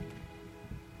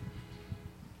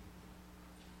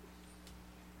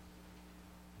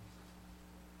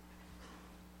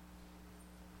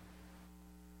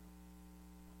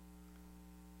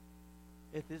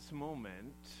At this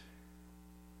moment,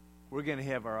 we're going to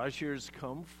have our ushers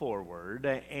come forward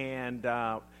and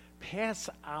pass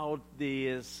out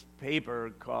this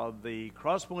paper called the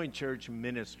Crosspoint Church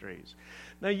Ministries.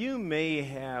 Now, you may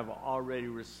have already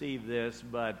received this,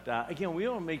 but again, we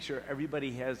want to make sure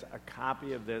everybody has a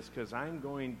copy of this because I'm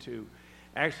going to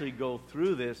actually go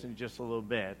through this in just a little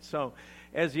bit. So,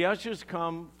 as the ushers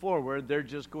come forward, they're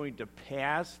just going to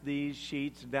pass these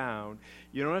sheets down.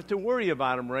 You don't have to worry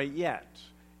about them right yet.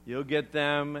 You'll get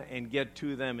them and get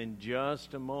to them in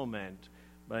just a moment,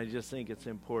 but I just think it's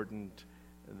important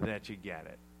that you get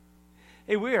it.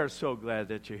 Hey, we are so glad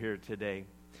that you're here today.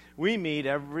 We meet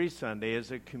every Sunday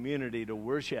as a community to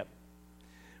worship.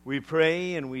 We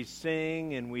pray and we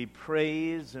sing and we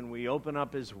praise and we open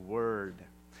up His Word.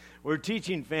 We're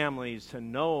teaching families to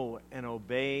know and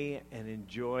obey and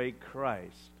enjoy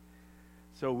Christ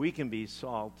so we can be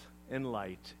salt and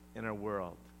light in our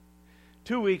world.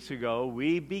 2 weeks ago,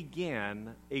 we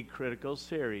began a critical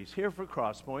series here for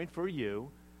Crosspoint, for you,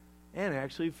 and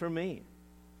actually for me.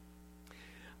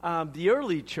 The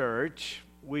early church,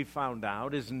 we found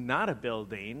out, is not a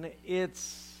building.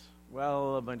 It's,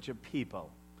 well, a bunch of people.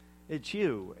 It's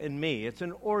you and me. It's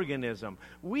an organism.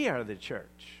 We are the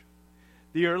church.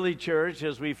 The early church,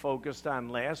 as we focused on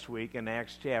last week in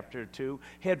Acts chapter 2,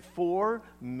 had 4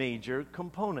 major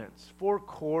components, 4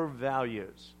 core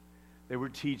values. They were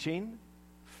teaching,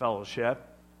 fellowship,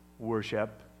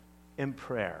 worship, and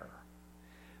prayer.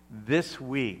 This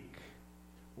week,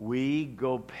 we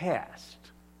go past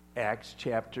Acts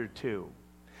chapter 2,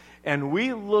 and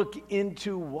we look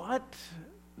into what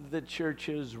the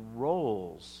church's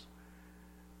roles.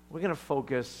 We're going to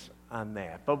focus on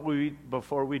that. But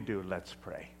before we do, let's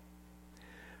pray.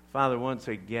 Father, once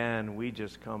again, we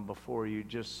just come before you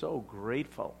just so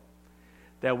grateful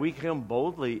that we come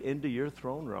boldly into your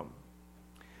throne room.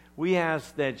 We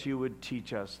ask that you would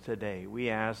teach us today. We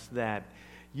ask that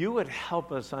you would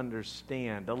help us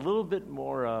understand a little bit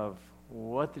more of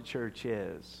what the church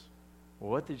is,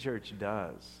 what the church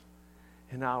does,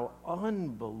 and how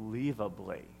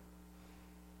unbelievably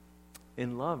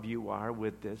in love you are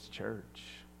with this church.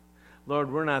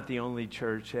 Lord, we're not the only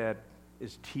church that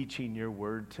is teaching your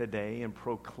word today and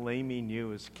proclaiming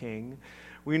you as King.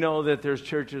 We know that there's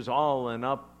churches all and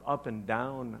up and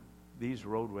down these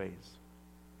roadways.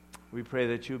 We pray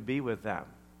that you be with them,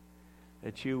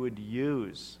 that you would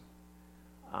use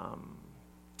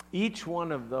each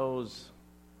one of those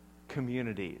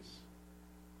communities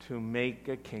to make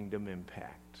a kingdom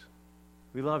impact.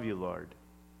 We love you, Lord.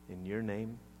 In your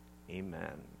name,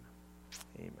 amen.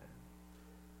 Amen.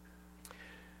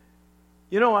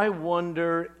 You know, I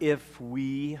wonder if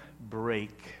we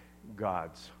break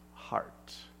God's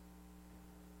heart.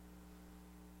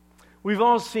 We've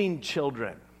all seen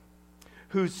children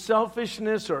whose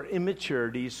selfishness or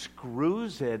immaturity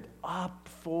screws it up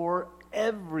for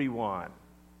everyone.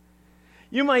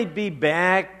 You might be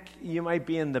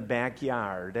in the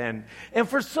backyard, and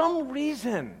for some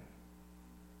reason,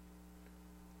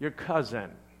 your cousin,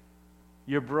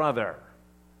 your brother,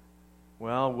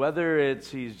 well, whether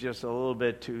he's just a little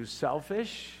bit too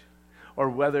selfish or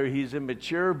whether he's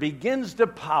immature, begins to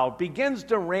pout, begins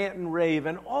to rant and rave,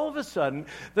 and all of a sudden,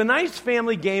 the nice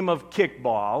family game of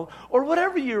kickball or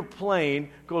whatever you're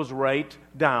playing goes right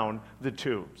down the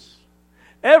tubes.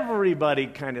 Everybody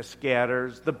kind of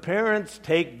scatters. The parents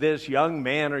take this young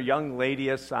man or young lady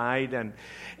aside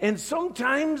and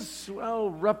sometimes,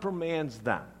 reprimands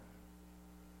them.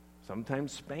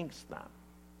 Sometimes spanks them.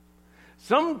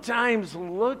 Sometimes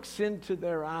looks into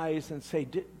their eyes and say,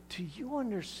 do you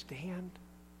understand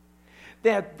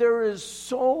that there is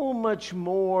so much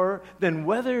more than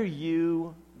whether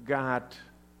you got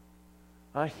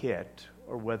a hit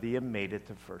or whether you made it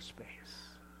to first base?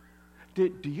 Do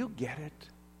you get it?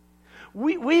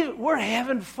 We're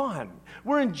having fun.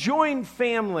 We're enjoying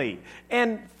family.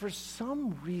 And for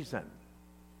some reason,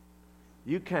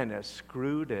 you kind of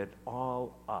screwed it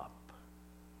all up.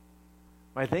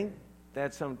 I think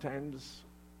that's sometimes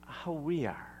how we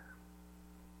are.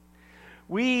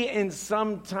 We, in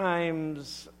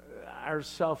sometimes our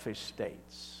selfish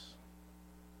states,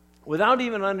 without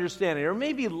even understanding, or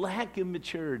maybe lack of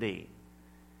maturity,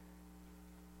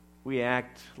 we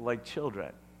act like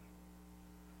children.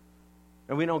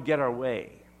 And we don't get our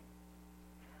way.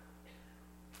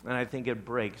 And I think it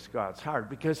breaks God's heart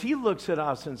because He looks at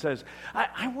us and says,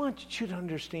 I want you to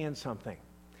understand something.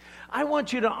 I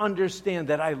want you to understand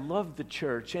that I love the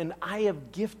church and I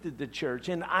have gifted the church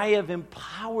and I have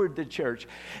empowered the church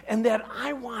and that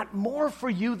I want more for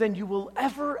you than you will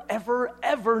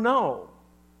ever know.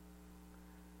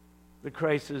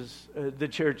 The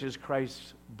church is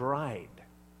Christ's bride.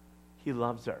 He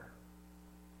loves her.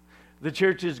 The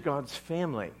church is God's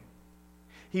family.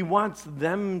 He wants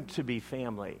them to be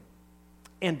family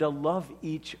and to love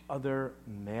each other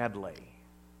madly.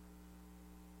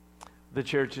 The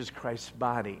church is Christ's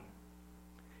body.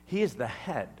 He is the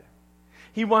head.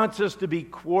 He wants us to be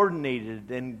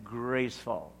coordinated and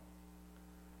graceful.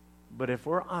 But if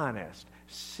we're honest,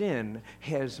 sin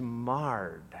has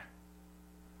marred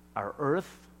our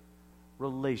earth,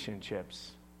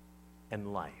 relationships,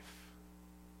 and life.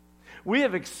 We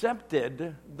have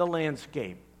accepted the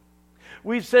landscape.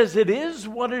 We've said it is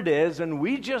what it is, and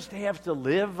we just have to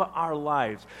live our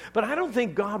lives. But I don't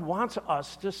think God wants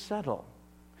us to settle.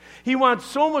 He wants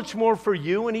so much more for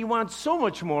you, and He wants so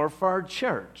much more for our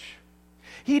church.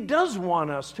 He does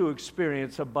want us to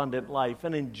experience abundant life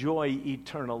and enjoy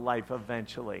eternal life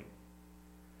eventually.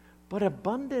 But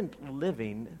abundant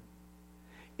living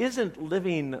isn't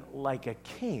living like a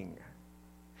king.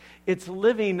 It's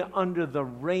living under the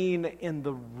reign and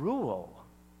the rule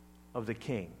of the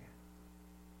king.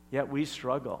 Yet we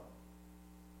struggle.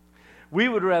 We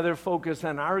would rather focus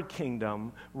on our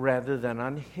kingdom rather than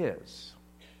on His.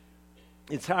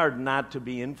 It's hard not to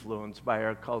be influenced by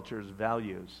our culture's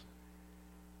values,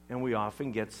 and we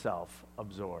often get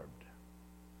self-absorbed.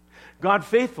 God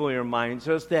faithfully reminds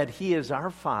us that He is our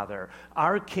Father,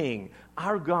 our King,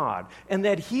 our God, and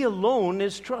that He alone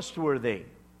is trustworthy.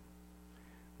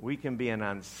 We can be an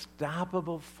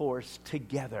unstoppable force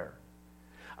together,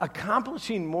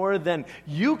 accomplishing more than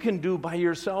you can do by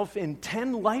yourself in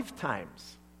 10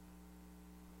 lifetimes.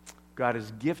 God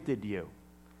has gifted you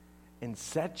and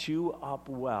set you up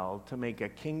well to make a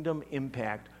kingdom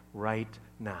impact right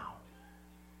now.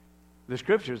 The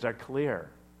scriptures are clear.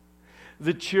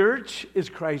 The church is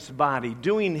Christ's body,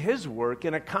 doing His work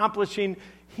and accomplishing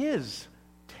His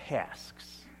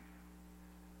tasks.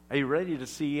 Are you ready to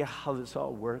see how this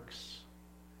all works?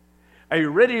 Are you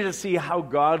ready to see how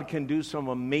God can do some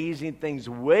amazing things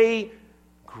way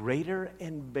greater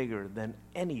and bigger than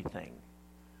anything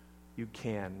you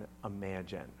can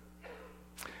imagine?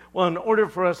 Well, in order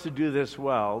for us to do this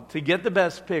well, to get the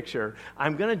best picture,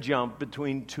 I'm going to jump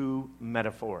between two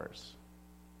metaphors.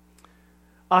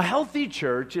 A healthy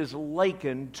church is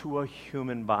likened to a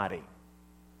human body.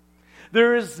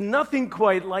 There is nothing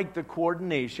quite like the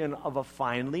coordination of a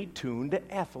finely tuned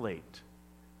athlete.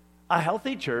 A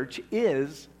healthy church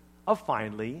is a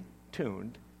finely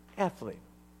tuned athlete.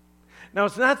 Now,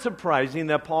 it's not surprising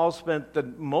that Paul spent the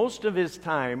most of his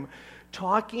time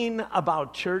talking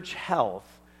about church health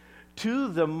to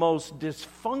the most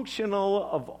dysfunctional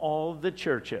of all the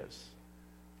churches.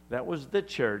 That was the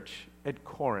church at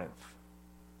Corinth.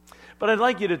 But I'd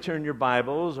like you to turn your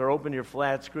Bibles or open your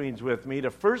flat screens with me to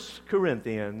 1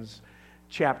 Corinthians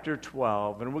chapter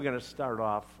 12, and we're going to start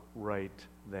off right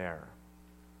there.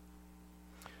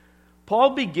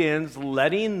 Paul begins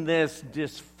letting this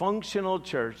dysfunctional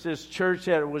church, this church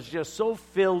that was just so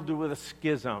filled with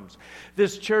schisms,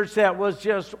 this church that was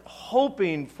just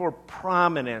hoping for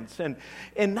prominence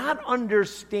and not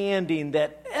understanding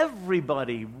that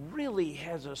everybody really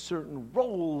has a certain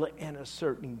role and a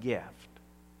certain gift.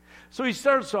 So he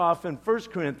starts off in 1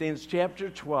 Corinthians chapter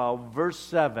 12, verse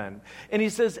 7, and he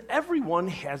says, everyone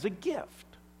has a gift.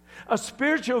 A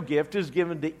spiritual gift is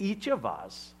given to each of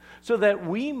us so that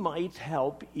we might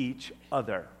help each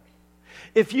other.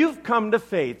 If you've come to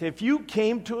faith, if you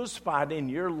came to a spot in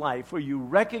your life where you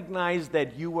recognize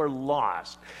that you were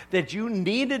lost, that you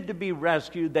needed to be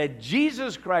rescued, that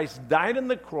Jesus Christ died on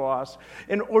the cross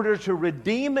in order to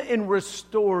redeem and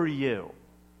restore you,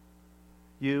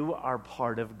 you are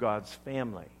part of God's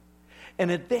family.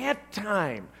 And at that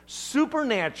time,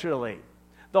 supernaturally,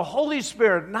 the Holy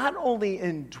Spirit not only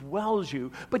indwells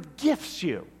you, but gifts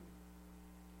you.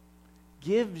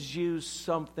 Gives you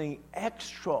something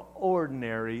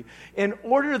extraordinary in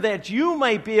order that you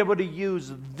might be able to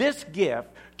use this gift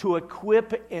to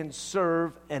equip and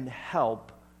serve and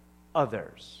help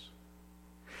others.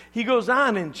 He goes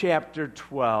on in chapter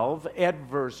 12, at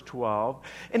verse 12,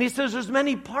 and he says there's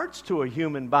many parts to a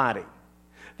human body.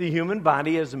 The human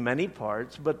body has many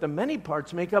parts, but the many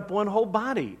parts make up one whole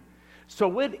body.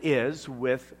 So it is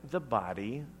with the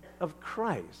body of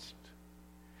Christ.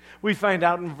 We find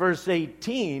out in verse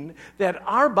 18 that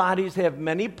our bodies have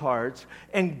many parts,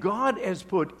 and God has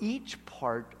put each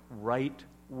part right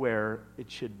where it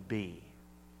should be.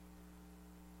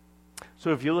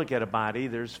 So if you look at a body,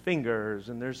 there's fingers,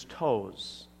 and there's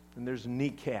toes, and there's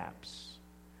kneecaps.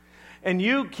 And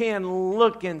you can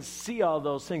look and see all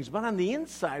those things, but on the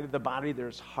inside of the body,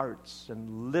 there's hearts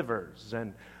and livers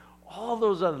and all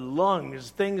those other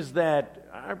lungs, things that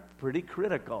are pretty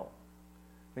critical.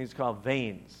 Things called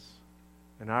veins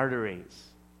and arteries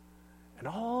and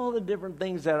all the different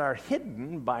things that are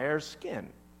hidden by our skin.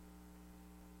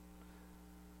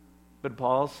 But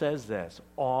Paul says this,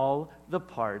 all the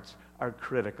parts are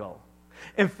critical.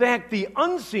 In fact, the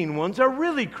unseen ones are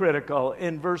really critical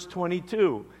in verse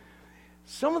 22.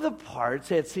 Some of the parts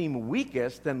that seem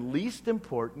weakest and least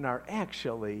important are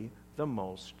actually the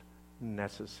most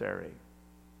necessary.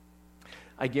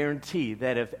 I guarantee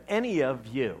that if any of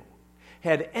you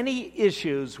had any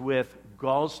issues with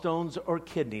gallstones or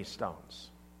kidney stones,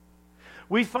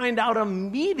 we find out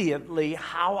immediately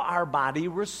how our body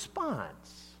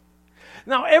responds.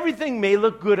 Now, everything may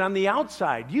look good on the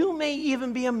outside. You may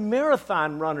even be a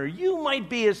marathon runner. You might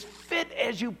be as fit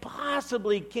as you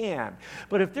possibly can.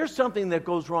 But if there's something that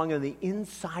goes wrong on the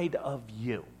inside of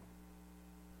you,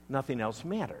 nothing else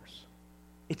matters.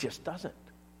 It just doesn't.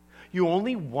 You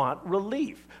only want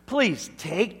relief. Please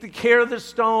take the care of the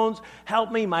stones.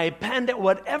 Help me, my appendix,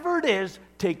 whatever it is,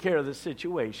 take care of the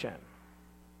situation.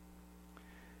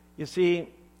 You see,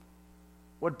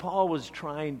 what Paul was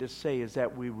trying to say is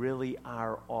that we really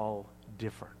are all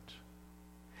different.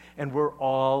 And we're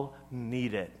all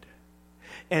needed.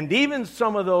 And even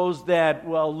some of those that,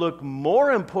 look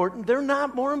more important, they're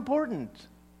not more important.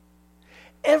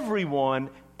 Everyone,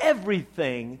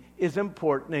 everything is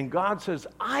important. And God says,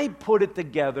 I put it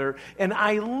together, and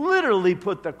I literally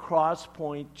put the Cross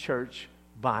Point Church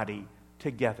body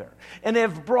together. And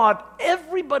have brought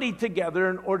everybody together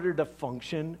in order to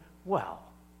function well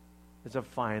as a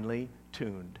finely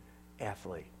tuned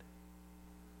athlete.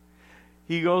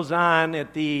 He goes on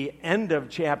at the end of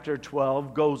chapter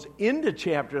 12, goes into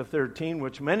chapter 13,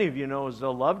 which many of you know is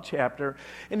the love chapter,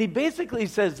 and he basically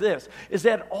says this, is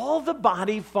that all the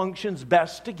body functions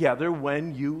best together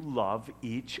when you love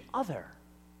each other.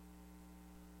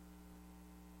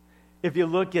 If you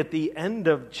look at the end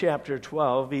of chapter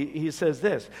 12, he says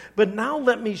this, but now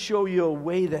let me show you a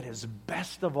way that is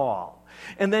best of all.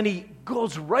 And then he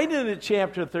goes right into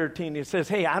chapter 13. He says,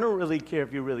 hey, I don't really care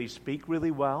if you really speak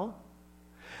really well.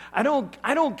 I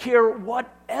don't care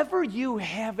whatever you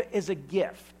have as a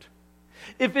gift.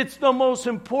 If it's the most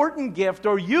important gift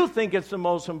or you think it's the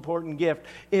most important gift,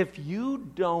 if you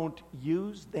don't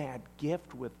use that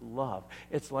gift with love,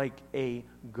 it's like a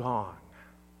gong.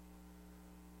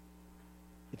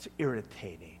 It's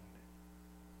irritating.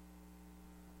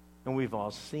 And we've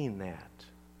all seen that.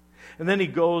 And then he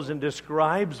goes and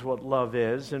describes what love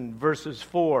is in verses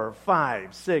 4,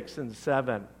 5, 6, and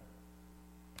 7.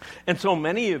 And so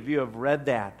many of you have read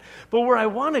that. But where I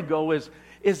want to go is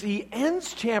he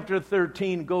ends chapter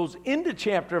 13, goes into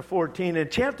chapter 14,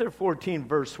 and chapter 14,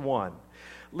 verse 1.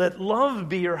 Let love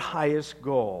be your highest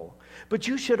goal, but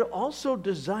you should also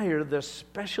desire the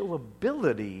special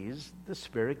abilities the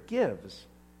Spirit gives,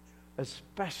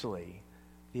 especially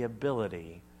the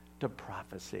ability to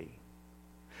prophecy.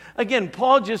 Again,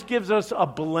 Paul just gives us a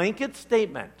blanket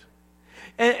statement.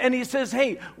 And he says,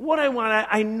 hey, what I want,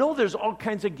 I know there's all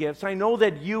kinds of gifts. I know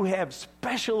that you have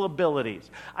special abilities.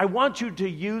 I want you to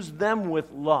use them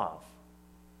with love.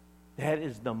 That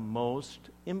is the most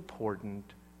important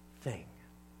thing.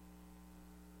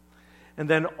 And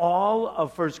then all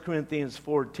of 1 Corinthians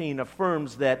 14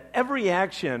 affirms that every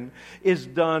action is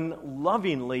done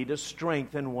lovingly to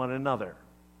strengthen one another.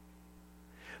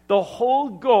 The whole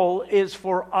goal is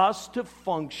for us to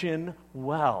function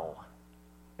well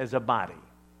as a body.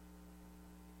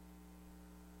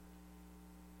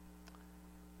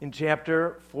 In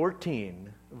chapter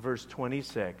 14, verse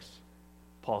 26,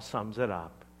 Paul sums it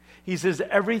up. He says,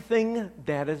 everything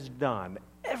that is done,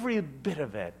 every bit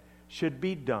of it, should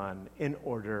be done in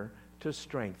order to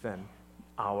strengthen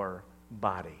our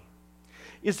body.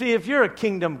 You see, if you're a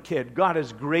kingdom kid, God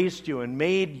has graced you and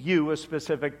made you a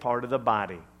specific part of the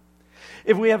body.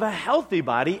 If we have a healthy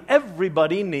body,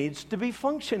 everybody needs to be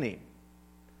functioning.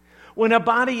 When a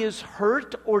body is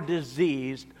hurt or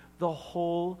diseased, the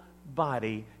whole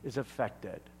body is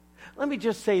affected. Let me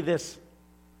just say this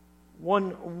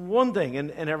one thing,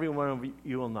 and every one of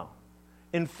you will know.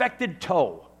 Infected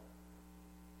toe.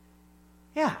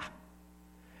 Yeah.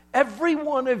 Every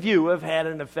one of you have had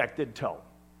an affected toe.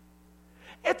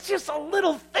 It's just a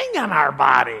little thing on our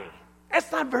body.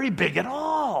 It's not very big at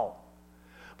all.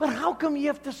 But how come you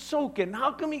have to soak it? And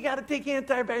how come you got to take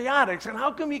antibiotics? And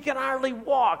how come you can hardly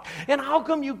walk? And how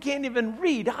come you can't even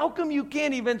read? How come you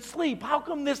can't even sleep? How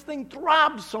come this thing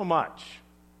throbs so much?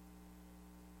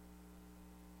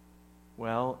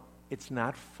 Well, it's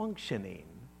not functioning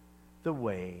the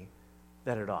way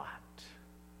that it ought.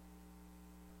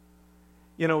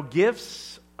 You know,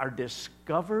 gifts are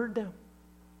discovered.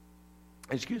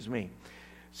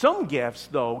 Some gifts,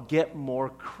 though, get more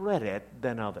credit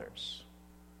than others.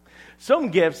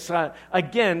 Some gifts,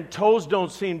 again, toes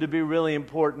don't seem to be really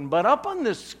important, but up on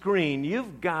the screen,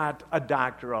 you've got a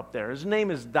doctor up there. His name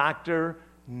is Dr.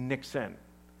 Nixon.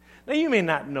 Now, you may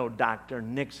not know Dr.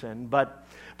 Nixon, but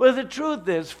the truth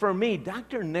is, for me,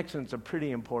 Dr. Nixon's a pretty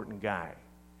important guy.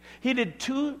 He did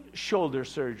 2 shoulder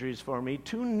surgeries for me,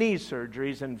 2 knee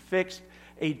surgeries, and fixed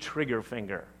a trigger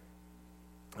finger.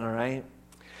 All right?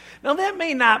 Now, that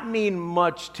may not mean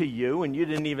much to you, and you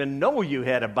didn't even know you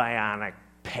had a bionic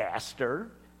pastor,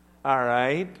 all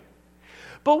right?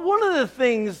 But one of the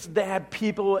things that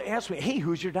people ask me, hey,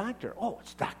 who's your doctor? Oh,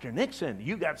 it's Dr. Nixon.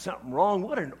 You got something wrong.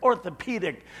 What an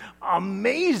orthopedic,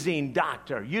 amazing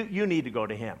doctor. You need to go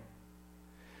to him.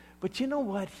 But you know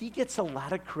what? He gets a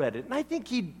lot of credit, and I think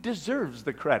he deserves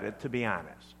the credit, to be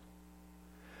honest.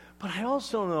 But I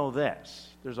also know this.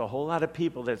 There's a whole lot of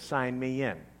people that signed me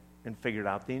in and figured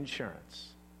out the insurance.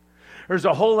 There's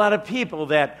a whole lot of people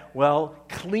that, well,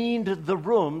 cleaned the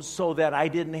rooms so that I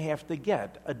didn't have to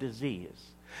get a disease.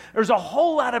 There's a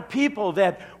whole lot of people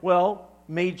that, well,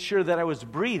 made sure that I was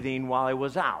breathing while I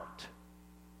was out.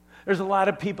 There's a lot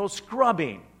of people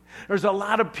scrubbing. There's a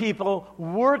lot of people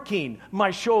working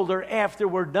my shoulder after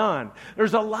we're done.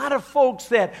 There's a lot of folks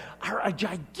that are a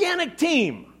gigantic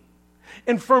team.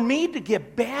 And for me to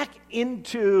get back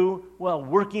into, well,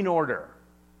 working order,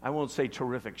 I won't say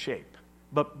terrific shape,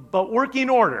 but working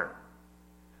order.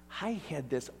 I had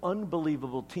this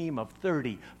unbelievable team of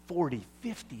 30, 40,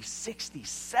 50, 60,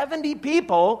 70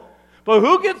 people, but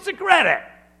who gets the credit?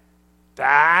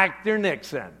 Dr.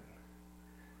 Nixon.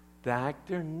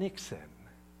 Dr. Nixon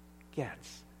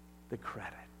gets the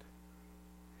credit.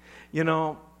 You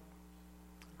know,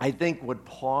 I think what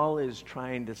Paul is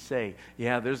trying to say,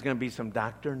 yeah, there's going to be some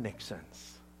Dr.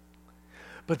 Nixons,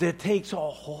 but it takes a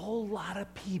whole lot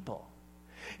of people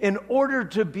in order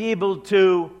to be able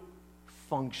to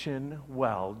function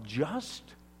well, just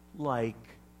like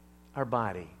our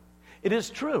body. It is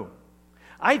true.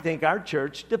 I think our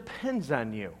church depends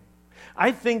on you.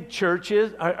 I think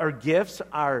churches, our gifts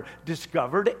are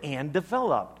discovered and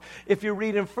developed. If you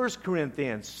read in 1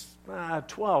 Corinthians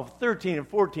 12, 13, and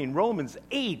 14, Romans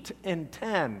 8 and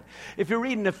 10, if you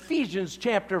read in Ephesians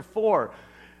chapter 4,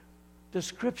 the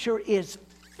scripture is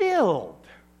filled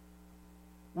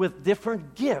with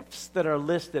different gifts that are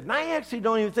listed. And I actually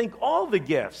don't even think all the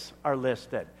gifts are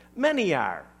listed. Many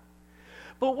are.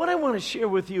 But what I want to share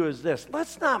with you is this.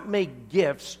 Let's not make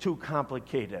gifts too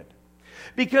complicated.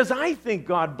 Because I think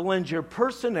God blends your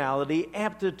personality,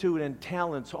 aptitude, and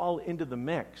talents all into the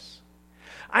mix.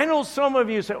 I know some of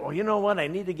you say, oh, you know what? I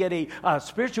need to get a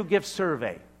spiritual gift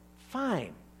survey.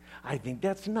 Fine. I think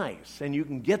that's nice. And you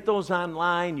can get those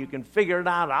online. You can figure it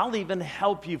out. I'll even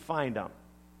help you find them.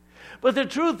 But the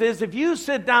truth is, if you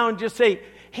sit down and just say,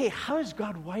 hey, how has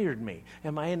God wired me?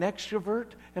 Am I an extrovert?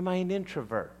 Am I an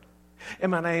introvert?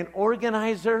 Am I an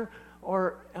organizer?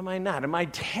 Or am I not? Am I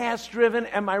task-driven?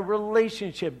 Am I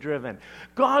relationship-driven?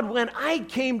 God, when I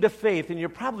came to faith, and you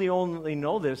probably only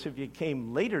know this if you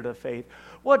came later to faith,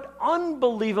 what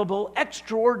unbelievable,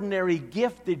 extraordinary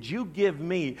gift did you give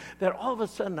me that all of a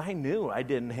sudden I knew I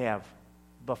didn't have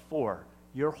before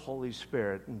your Holy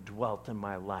Spirit dwelt in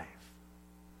my life?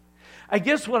 I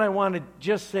guess what I want to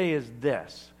just say is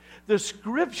this. The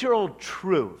scriptural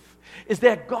truth is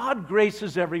that God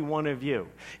graces every one of you.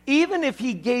 Even if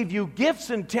he gave you gifts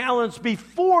and talents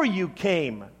before you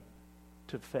came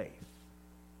to faith,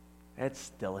 that's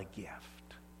still a gift.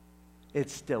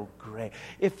 It's still great.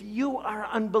 If you are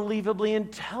unbelievably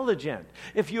intelligent,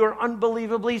 if you are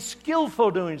unbelievably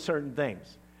skillful doing certain things,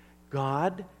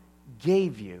 God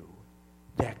gave you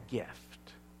that gift.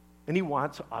 And he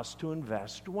wants us to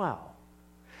invest well.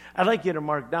 I'd like you to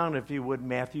mark down, if you would,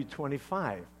 Matthew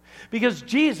 25. Because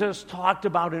Jesus talked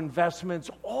about investments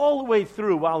all the way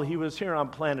through while he was here on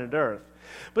planet Earth.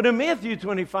 But in Matthew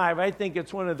 25, I think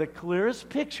it's one of the clearest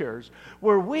pictures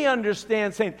where we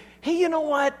understand saying, hey, you know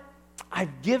what?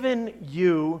 I've given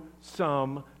you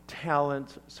some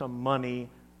talent, some money,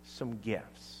 some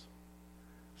gifts.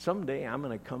 Someday I'm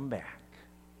going to come back.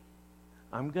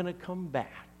 I'm going to come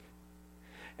back.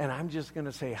 And I'm just going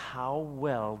to say, how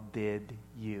well did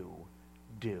you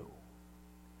do?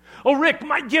 Oh, Rick,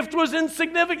 my gift was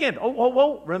insignificant.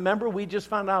 Oh, remember, we just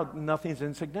found out nothing's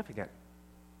insignificant.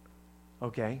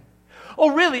 Okay?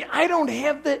 Oh, really? I don't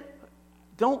have the...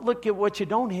 Don't look at what you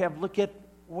don't have. Look at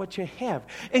what you have.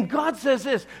 And God says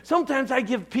this. Sometimes I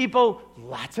give people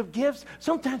lots of gifts.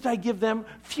 Sometimes I give them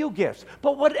few gifts.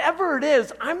 But whatever it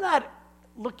is, I'm not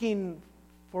looking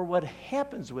for what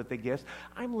happens with the gifts.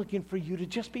 I'm looking for you to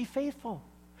just be faithful.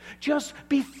 Just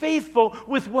be faithful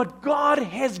with what God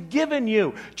has given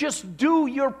you. Just do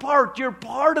your part. You're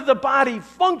part of the body.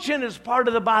 Function as part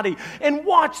of the body. And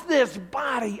watch this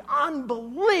body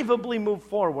unbelievably move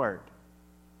forward.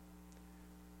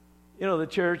 You know, the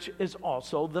church is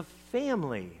also the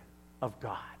family of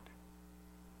God.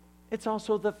 It's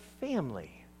also the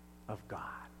family of God.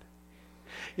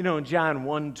 You know, in John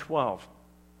 1:12,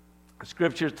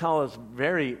 Scriptures tell us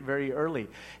very, very early,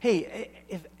 hey,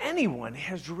 if anyone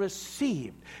has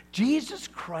received Jesus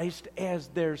Christ as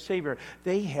their Savior,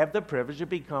 they have the privilege to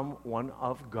become one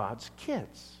of God's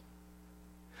kids.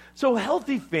 So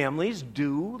healthy families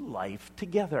do life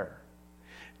together.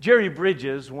 Jerry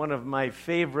Bridges, one of my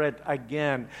favorite,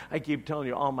 again, I keep telling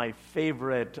you all my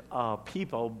favorite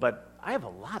people, but I have a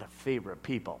lot of favorite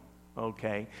people.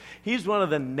 Okay, he's one of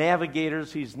the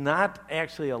navigators. He's not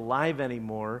actually alive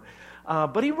anymore,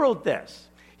 but he wrote this.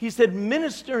 He said,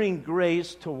 ministering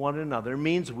grace to one another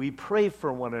means we pray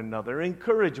for one another,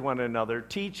 encourage one another,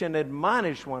 teach and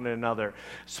admonish one another,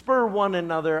 spur one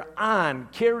another on,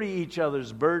 carry each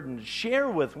other's burdens, share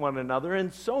with one another,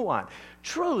 and so on.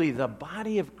 Truly, the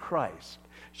body of Christ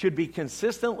should be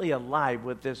consistently alive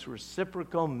with this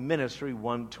reciprocal ministry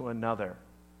one to another.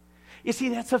 You see,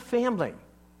 that's a family.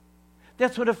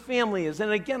 That's what a family is.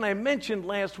 And again, I mentioned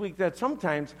last week that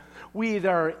sometimes we either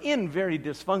are in very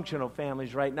dysfunctional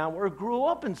families right now or grew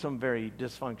up in some very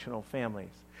dysfunctional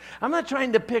families. I'm not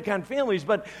trying to pick on families,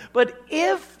 but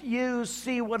if you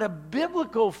see what a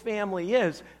biblical family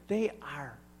is, they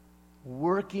are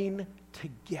working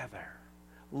together,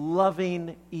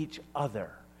 loving each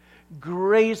other,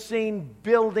 gracing,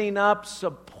 building up,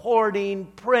 supporting,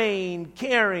 praying,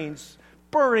 caring,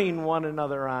 spurring one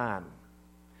another on.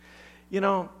 You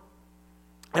know,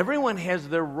 everyone has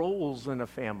their roles in a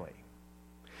family.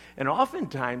 And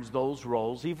oftentimes those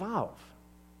roles evolve.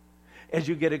 As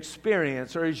you get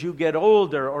experience or as you get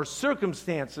older or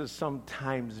circumstances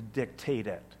sometimes dictate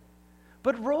it.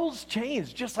 But roles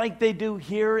change just like they do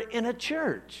here in a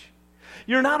church.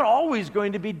 You're not always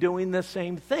going to be doing the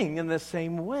same thing in the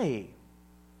same way.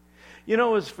 You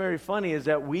know what's very funny is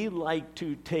that we like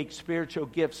to take spiritual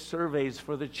gift surveys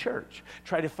for the church,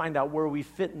 try to find out where we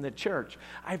fit in the church.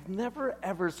 I've never,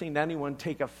 ever seen anyone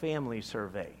take a family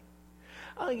survey.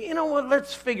 You know what,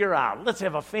 let's figure out. Let's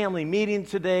have a family meeting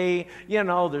today. You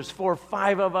know, there's 4 or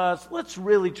 5 of us. Let's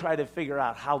really try to figure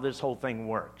out how this whole thing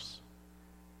works.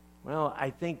 Well, I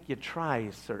think you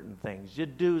try certain things. You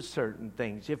do certain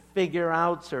things. You figure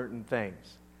out certain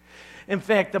things. In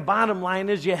fact, the bottom line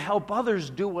is you help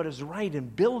others do what is right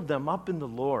and build them up in the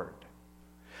Lord.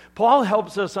 Paul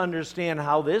helps us understand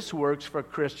how this works for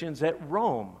Christians at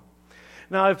Rome.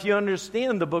 Now, if you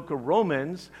understand the book of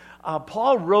Romans,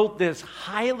 Paul wrote this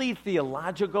highly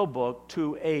theological book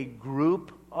to a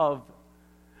group of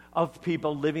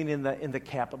people living in the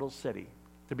capital city,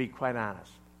 to be quite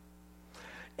honest.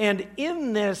 And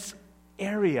in this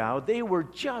area, they were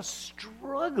just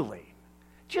struggling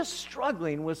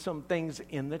with some things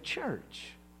in the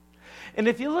church. And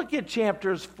if you look at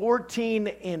chapters 14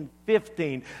 and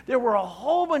 15, there were a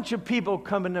whole bunch of people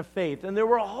coming to faith, and there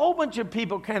were a whole bunch of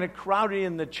people kind of crowding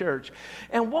in the church.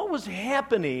 And what was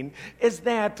happening is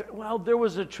that, well, there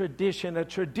was a tradition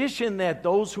that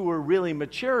those who were really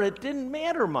mature, it didn't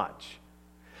matter much.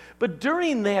 But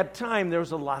during that time, there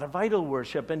was a lot of idol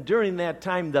worship, and during that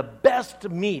time, the best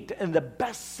meat and the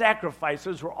best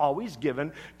sacrifices were always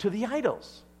given to the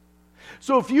idols.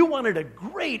 So if you wanted a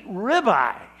great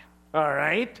ribeye, all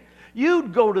right,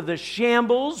 you'd go to the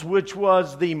shambles, which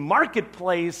was the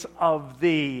marketplace of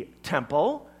the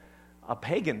temple, a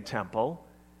pagan temple,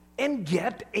 and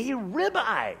get a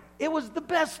ribeye. It was the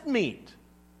best meat.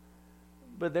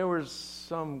 But there were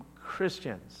some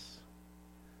Christians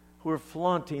who were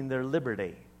flaunting their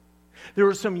liberty. There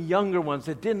were some younger ones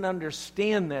that didn't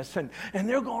understand this, and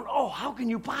they're going, oh, how can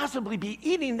you possibly be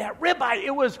eating that ribeye?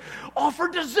 It was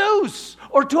offered to Zeus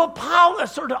or to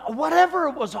Apollos or to whatever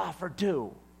it was offered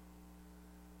to.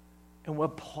 And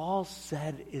what Paul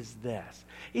said is this.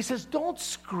 He says, don't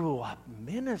screw up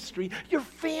ministry, your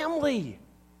family.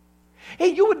 Hey,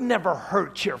 you would never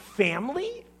hurt your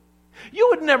family. You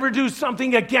would never do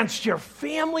something against your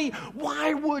family.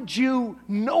 Why would you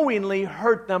knowingly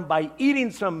hurt them by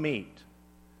eating some meat?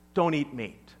 Don't eat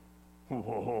meat.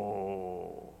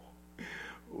 Whoa.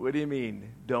 What do you mean,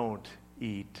 don't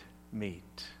eat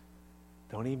meat?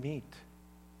 Don't eat meat.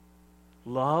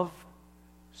 Love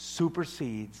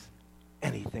supersedes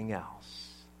anything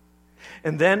else.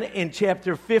 And then in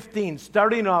chapter 15,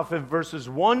 starting off in verses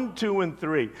 1, 2, and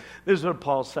 3, this is what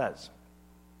Paul says.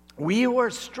 We who are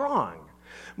strong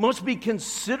must be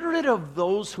considerate of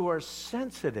those who are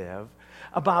sensitive,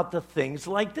 about the things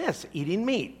like this, eating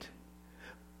meat.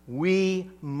 We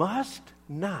must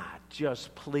not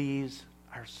just please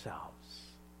ourselves.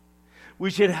 We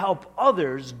should help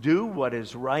others do what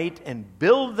is right and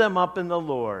build them up in the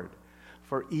Lord.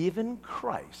 For even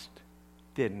Christ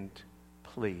didn't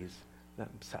please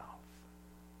himself.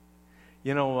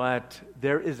 You know what?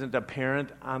 There isn't a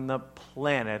parent on the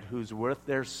planet who's worth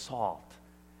their salt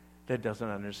that doesn't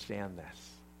understand this.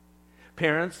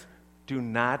 Parents do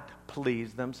not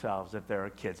please themselves if there are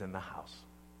kids in the house.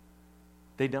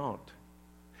 They don't.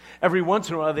 Every once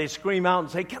in a while they scream out and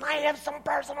say, "Can I have some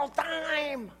personal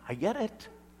time?" I get it.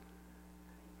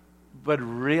 But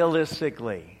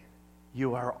realistically,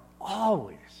 you are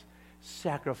always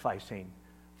sacrificing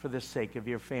for the sake of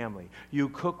your family. You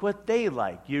cook what they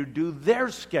like. You do their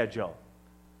schedule.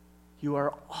 You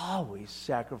are always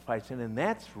sacrificing, and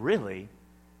that's really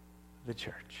the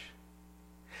church.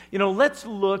 You know, let's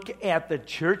look at the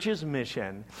church's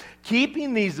mission,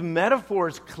 keeping these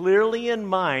metaphors clearly in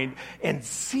mind, and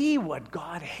see what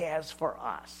God has for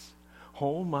us.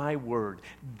 Oh, my word,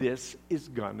 this is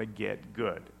going to get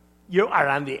good. You are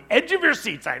on the edge of your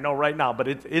seats, I know right now, but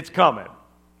it's coming.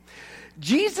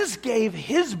 Jesus gave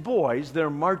his boys their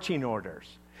marching orders.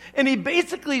 And he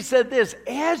basically said this: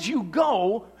 as you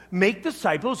go, make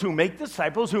disciples who make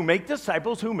disciples who make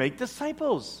disciples who make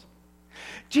disciples.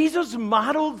 Jesus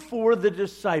modeled for the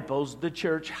disciples, the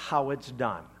church, how it's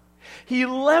done. He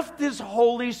left his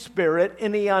Holy Spirit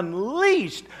and he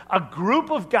unleashed a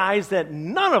group of guys that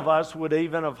none of us would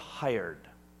even have hired.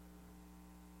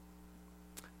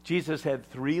 Jesus had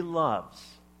 3 loves,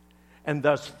 and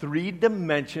thus 3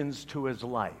 dimensions to his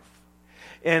life.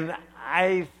 And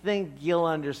I think you'll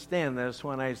understand this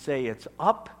when I say it's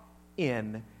up,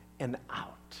 in, and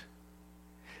out.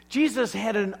 Jesus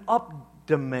had an up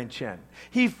dimension.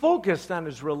 He focused on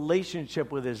his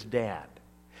relationship with his dad.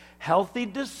 Healthy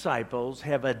disciples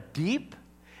have a deep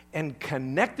and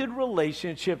connected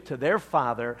relationship to their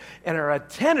Father and are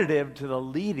attentive to the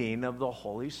leading of the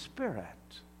Holy Spirit.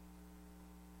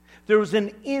 There was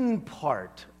an in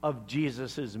part of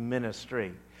Jesus'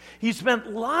 ministry. He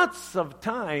spent lots of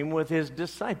time with his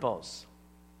disciples.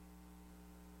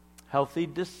 Healthy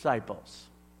disciples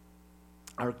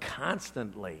are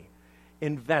constantly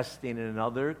investing in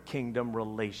other kingdom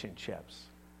relationships.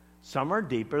 Some are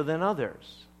deeper than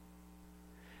others.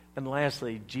 And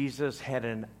lastly, Jesus had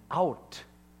an out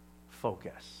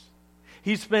focus.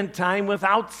 He spent time with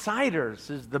outsiders,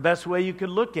 is the best way you could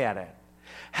look at it.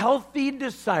 Healthy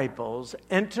disciples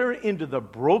enter into the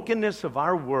brokenness of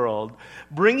our world,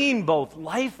 bringing both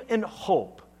life and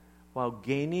hope, while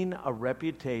gaining a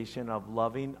reputation of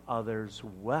loving others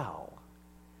well,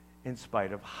 in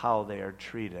spite of how they are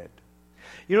treated.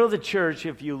 You know, the church,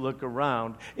 if you look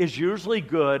around, is usually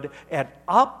good at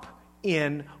up,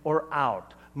 in, or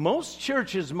out. Most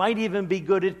churches might even be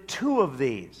good at 2 of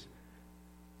these.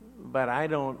 But I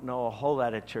don't know a whole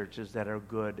lot of churches that are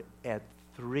good at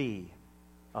 3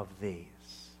 of these.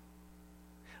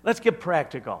 Let's get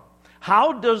practical.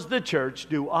 How does the church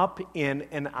do up, in,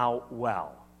 and out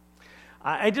well?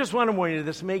 I just want to warn you,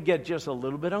 this may get just a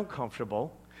little bit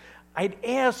uncomfortable. I'd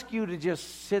ask you to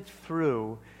just sit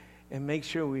through and make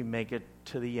sure we make it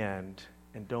to the end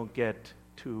and don't get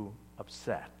too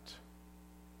upset.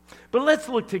 But let's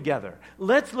look together.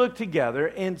 Let's look together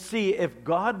and see if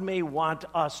God may want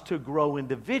us to grow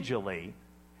individually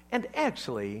and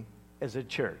actually as a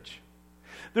church.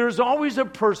 There's always a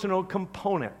personal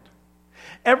component.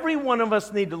 Every one of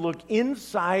us need to look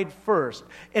inside first,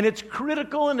 and it's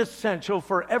critical and essential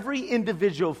for every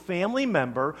individual family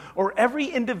member or every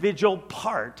individual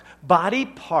part, body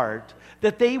part,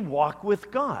 that they walk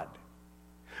with God.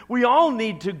 We all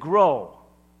need to grow.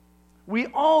 We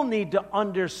all need to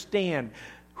understand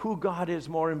who God is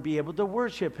more and be able to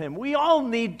worship him. We all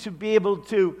need to be able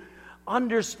to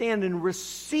understand and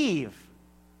receive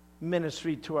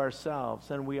ministry to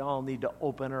ourselves, and we all need to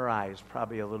open our eyes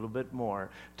probably a little bit more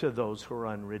to those who are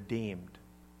unredeemed.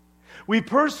 We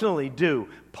personally do.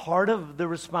 Part of the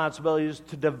responsibility is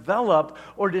to develop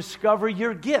or discover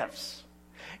your gifts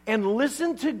and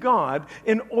listen to God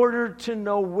in order to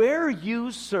know where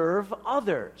you serve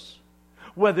others.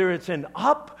 Whether it's an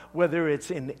up, whether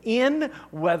it's an in,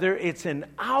 whether it's an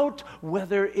out,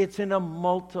 whether it's in a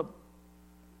multiple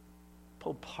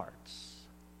parts.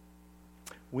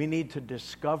 We need to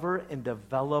discover and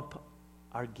develop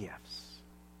our gifts.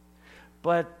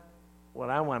 But what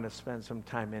I want to spend some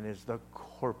time in is the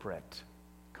corporate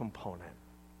component.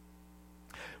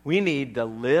 We need to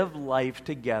live life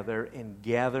together in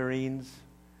gatherings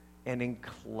and in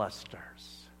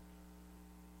clusters.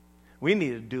 We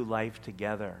need to do life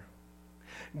together.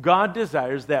 God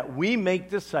desires that we make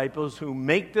disciples who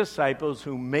make disciples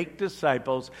who make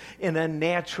disciples in a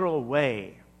natural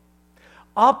way.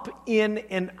 Up, in,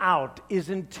 and out is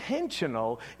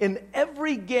intentional in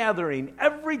every gathering,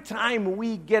 every time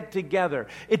we get together.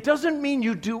 It doesn't mean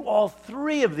you do all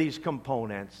three of these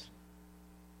components,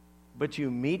 but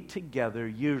you meet together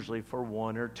usually for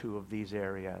one or two of these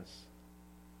areas.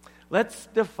 Let's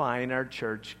define our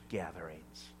church gatherings.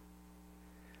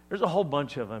 There's a whole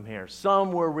bunch of them here.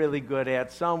 Some we're really good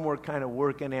at, some we're kind of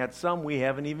working at, some we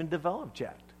haven't even developed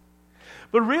yet.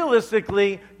 But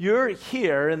realistically, you're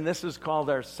here, and this is called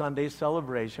our Sunday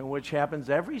celebration, which happens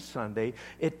every Sunday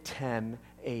at 10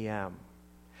 a.m.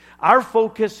 Our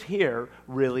focus here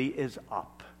really is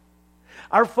up.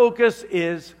 Our focus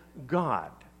is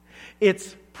God.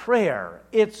 It's prayer.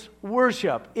 It's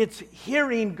worship. It's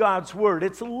hearing God's word.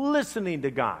 It's listening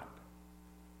to God.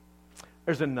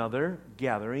 There's another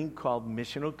gathering called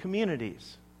missional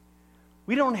communities.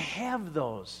 We don't have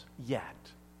those yet.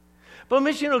 But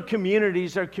missional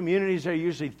communities are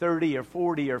usually 30 or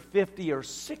 40 or 50 or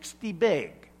 60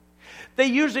 big. They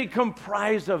usually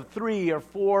comprise of 3 or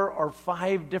 4 or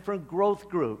 5 different growth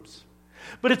groups.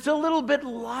 But it's a little bit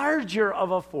larger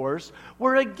of a force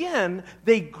where, again,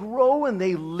 they grow and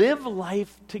they live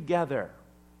life together.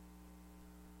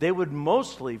 They would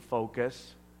mostly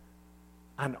focus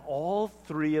on all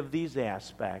 3 of these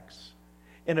aspects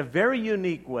in a very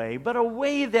unique way, but a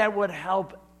way that would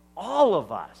help all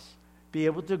of us be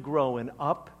able to grow in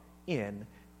up, in,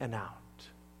 and out.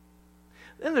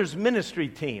 Then there's ministry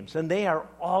teams, and they are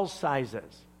all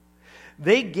sizes.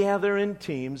 They gather in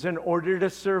teams in order to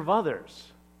serve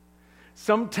others.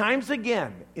 Sometimes,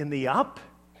 again, in the up,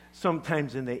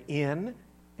 sometimes in the in,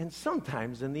 and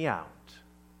sometimes in the out.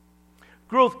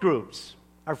 Growth groups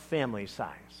are family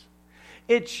size.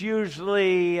 It's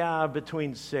usually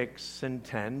between 6 and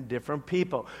 10 different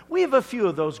people. We have a few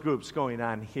of those groups going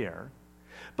on here.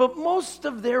 But most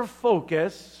of their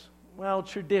focus, well,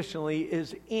 traditionally,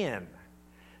 is in.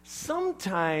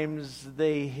 Sometimes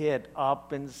they hit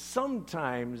up, and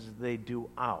sometimes they do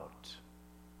out.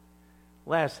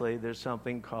 Lastly, there's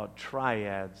something called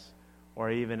triads,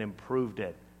 or even improved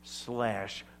it,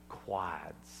 /quads.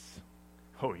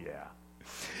 Oh, yeah.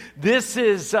 This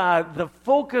is, the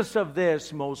focus of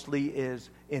this mostly is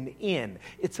in.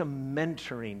 It's a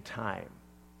mentoring time.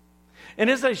 And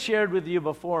as I shared with you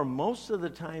before, most of the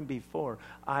time before,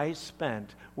 I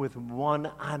spent with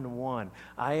one-on-one.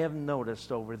 I have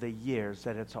noticed over the years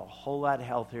that it's a whole lot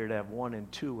healthier to have 1 and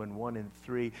 2 and 1 and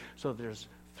 3, so there's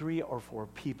 3 or 4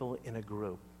 people in a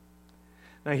group.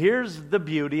 Now here's the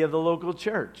beauty of the local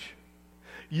church.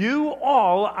 You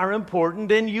all are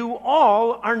important and you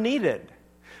all are needed.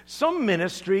 Some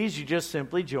ministries you just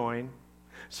simply join.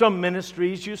 Some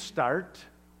ministries you start,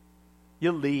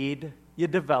 you lead, you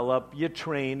develop, you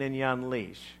train, and you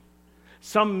unleash.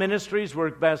 Some ministries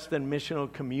work best in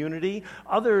missional community.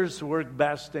 Others work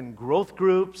best in growth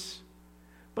groups.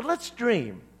 But let's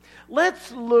dream.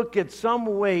 Let's look at some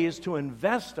ways to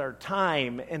invest our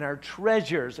time and our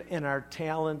treasures and our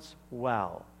talents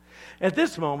well. At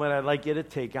this moment, I'd like you to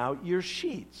take out your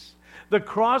sheets. The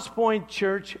Crosspoint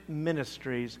Church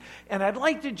Ministries. And I'd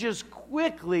like to just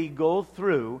quickly go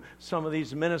through some of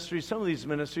these ministries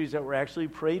that were actually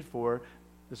prayed for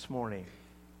this morning.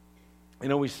 You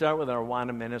know, we start with our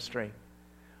Awana ministry.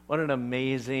 What an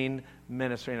amazing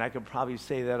ministry, and I could probably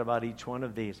say that about each one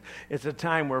of these. It's a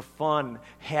time where fun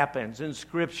happens, and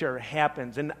Scripture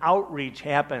happens, and outreach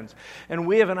happens, and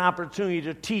we have an opportunity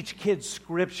to teach kids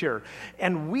Scripture,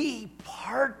 and we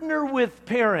partner with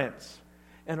parents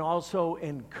and also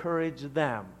encourage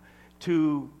them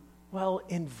to, well,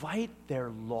 invite their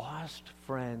lost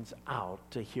friends out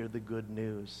to hear the good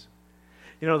news.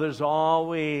 You know, there's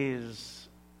always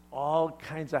all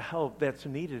kinds of help that's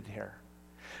needed here.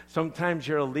 Sometimes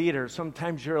you're a leader.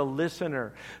 Sometimes you're a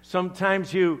listener.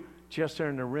 Sometimes you just are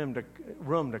in a room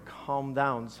to calm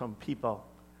down some people.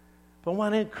 But I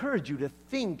want to encourage you to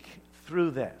think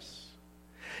through this.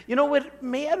 You know, it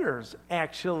matters,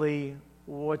 actually,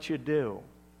 what you do.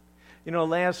 You know,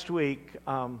 last week,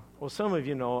 some of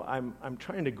you know, I'm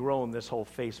trying to grow in this whole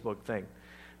Facebook thing.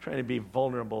 Trying to be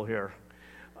vulnerable here.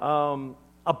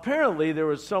 Apparently, there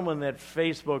was someone that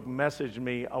Facebook messaged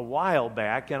me a while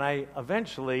back, and I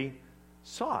eventually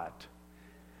saw it.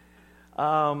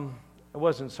 It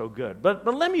wasn't so good. But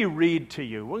let me read to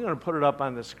you. We're going to put it up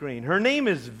on the screen. Her name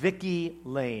is Vicki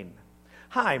Lane.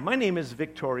 Hi, my name is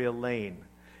Victoria Lane,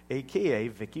 a.k.a.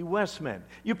 Vicki Westman.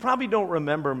 You probably don't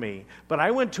remember me, but I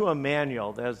went to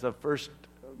Emmanuel as the first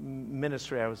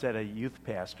ministry. I was at a youth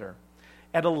pastor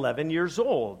at 11 years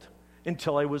old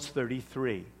until I was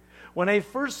 33. When I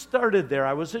first started there,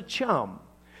 I was a chum.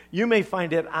 You may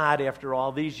find it odd after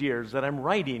all these years that I'm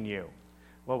writing you.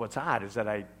 Well, what's odd is that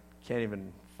I can't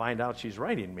even find out she's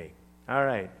writing me. All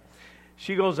right.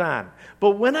 She goes on.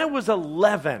 But when I was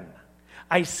 11,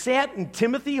 I sat in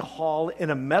Timothy Hall in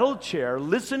a metal chair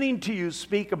listening to you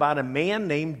speak about a man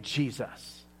named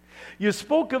Jesus. You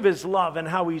spoke of his love and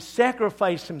how he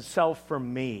sacrificed himself for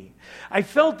me. I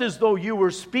felt as though you were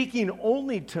speaking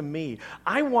only to me.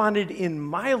 I wanted in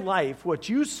my life what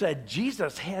you said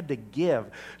Jesus had to give.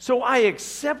 So I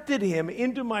accepted him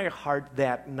into my heart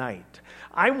that night.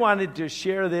 I wanted to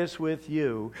share this with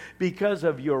you because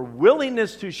of your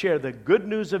willingness to share the good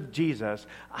news of Jesus.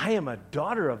 I am a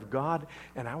daughter of God,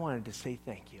 and I wanted to say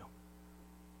thank you.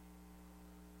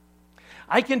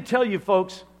 I can tell you,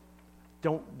 folks,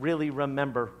 don't really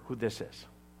remember who this is.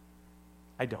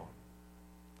 I don't.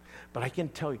 But I can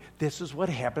tell you, this is what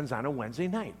happens on a Wednesday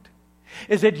night.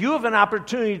 Is that you have an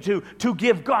opportunity to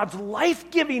give God's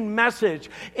life-giving message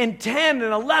in 10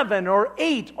 and 11 or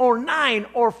 8 or 9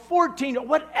 or 14 or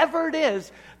whatever it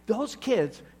is. Those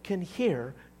kids can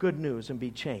hear good news and be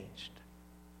changed.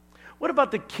 What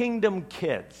about the kingdom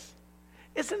kids?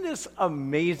 Isn't this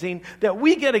amazing that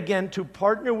we get again to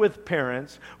partner with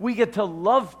parents, we get to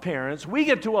love parents, we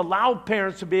get to allow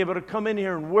parents to be able to come in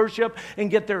here and worship and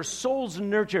get their souls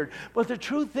nurtured. But the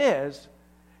truth is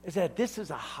that this is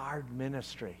a hard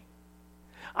ministry.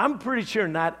 I'm pretty sure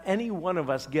not any one of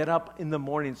us get up in the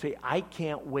morning and say, I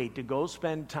can't wait to go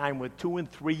spend time with 2 and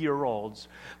 3-year-olds,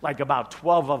 like about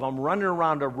 12 of them running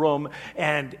around a room,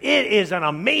 and it is an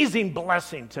amazing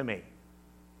blessing to me.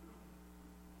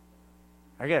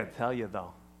 I got to tell you,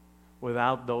 though,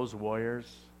 without those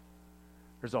warriors,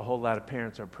 there's a whole lot of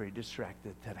parents who are pretty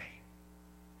distracted today.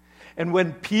 And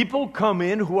when people come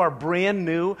in who are brand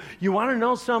new, you want to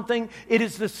know something? It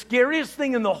is the scariest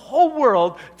thing in the whole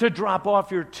world to drop off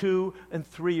your 2 and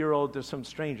 3-year-old to some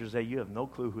strangers that you have no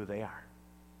clue who they are.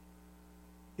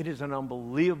 It is an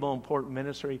unbelievable important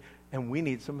ministry, and we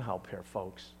need some help here,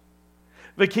 folks.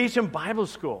 Vacation Bible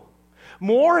School.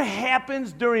 More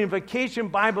happens during Vacation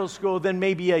Bible School than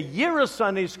maybe a year of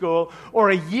Sunday school or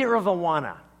a year of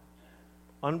Awana.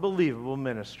 Unbelievable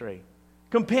ministry.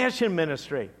 Compassion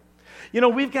ministry. You know,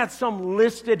 we've got some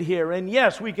listed here, and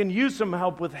yes, we can use some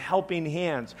help with helping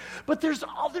hands. But there's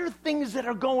other things that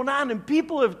are going on, and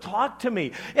people have talked to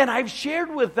me, and I've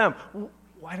shared with them.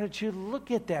 Why don't you look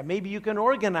at that? Maybe you can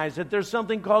organize it. There's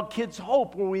something called Kids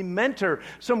Hope, where we mentor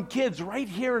some kids right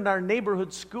here in our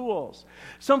neighborhood schools.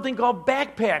 Something called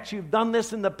Backpacks. You've done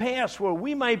this in the past, where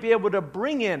we might be able to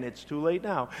bring in, it's too late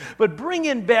now, but bring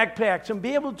in backpacks and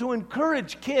be able to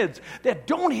encourage kids that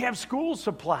don't have school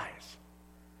supplies.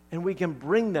 And we can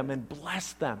bring them and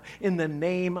bless them in the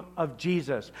name of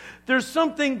Jesus. There's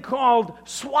something called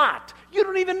SWAT. You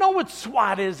don't even know what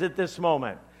SWAT is at this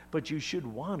moment. But you should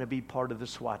want to be part of the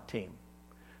SWAT team.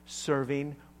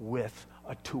 Serving with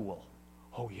a tool.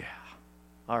 Oh, yeah.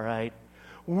 All right.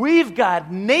 We've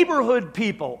got neighborhood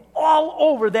people all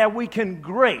over that we can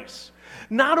grace.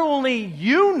 Not only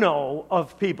you know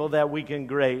of people that we can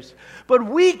grace, but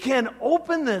we can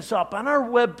open this up on our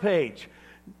webpage.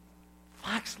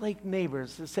 Fox Lake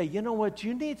neighbors to say, you know what,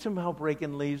 you need some help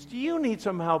raking leaves. Do you need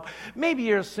some help? Maybe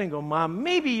you're a single mom.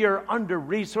 Maybe you're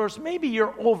under-resourced. Maybe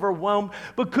you're overwhelmed.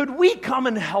 But could we come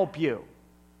and help you?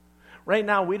 Right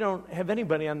now, we don't have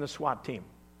anybody on the SWAT team.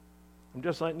 I'm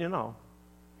just letting you know.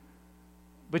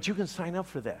 But you can sign up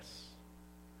for this.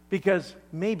 Because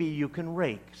maybe you can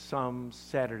rake some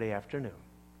Saturday afternoon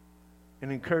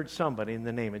and encourage somebody in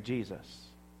the name of Jesus.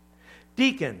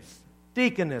 Deacons,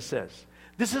 deaconesses.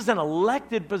 This is an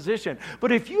elected position.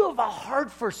 But if you have a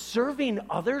heart for serving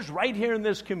others right here in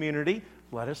this community,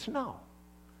 let us know.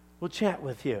 We'll chat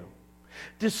with you.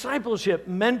 Discipleship,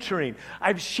 mentoring.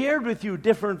 I've shared with you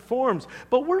different forms,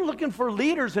 but we're looking for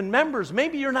leaders and members.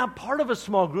 Maybe you're not part of a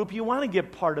small group. You want to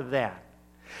get part of that.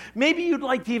 Maybe you'd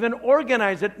like to even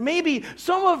organize it. Maybe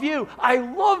some of you, I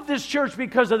love this church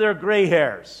because of their gray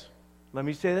hairs. Let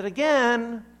me say that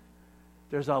again.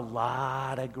 There's a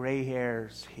lot of gray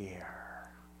hairs here.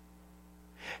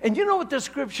 And you know what the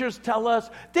scriptures tell us?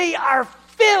 They are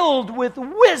filled with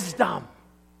wisdom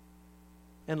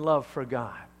and love for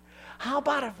God. How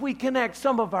about if we connect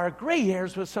some of our gray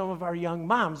hairs with some of our young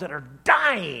moms that are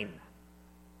dying?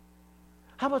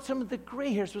 How about some of the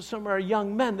gray hairs with some of our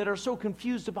young men that are so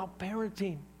confused about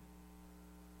parenting?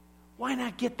 Why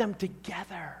not get them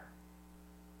together?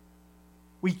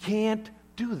 We can't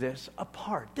do this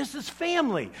apart. This is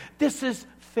family. This is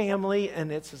family,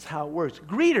 and this is how it works.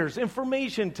 Greeters,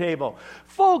 information table.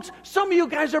 Folks, some of you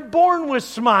guys are born with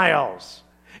smiles.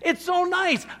 It's so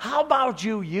nice. How about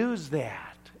you use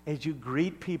that as you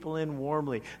greet people in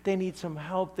warmly. They need some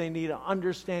help. They need to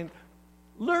understand.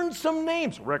 Learn some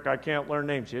names. Rick, I can't learn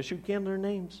names. Yes, you can learn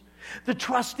names. The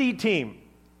trustee team.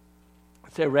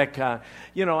 Say, Rick, I'm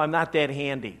not that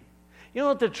handy. You know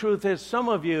what the truth is? Some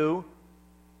of you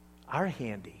are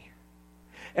handy.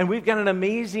 And we've got an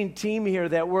amazing team here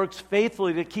that works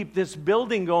faithfully to keep this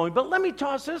building going. But let me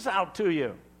toss this out to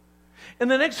you. In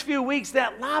the next few weeks,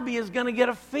 that lobby is going to get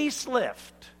a facelift.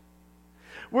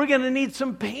 We're going to need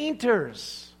some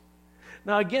painters.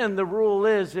 Now, again, the rule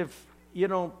is if you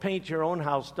don't paint your own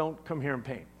house, don't come here and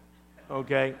paint.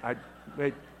 Okay?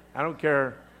 I don't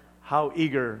care how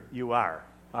eager you are.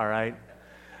 All right?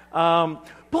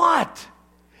 But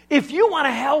if you want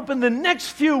to help in the next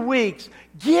few weeks,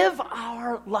 give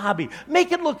our lobby.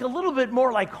 Make it look a little bit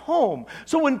more like home.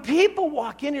 So when people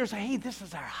walk in here and say, hey, this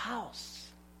is our house,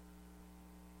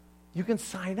 you can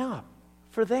sign up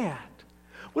for that.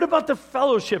 What about the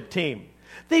fellowship team?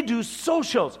 They do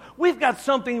socials. We've got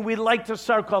something we'd like to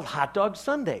start called Hot Dog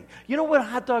Sunday. You know what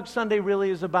Hot Dog Sunday really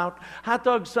is about? Hot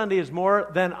Dog Sunday is more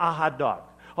than a hot dog.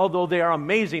 Although they are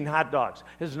amazing hot dogs.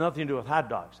 It has nothing to do with hot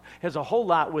dogs. It has a whole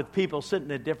lot with people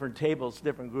sitting at different tables,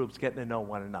 different groups, getting to know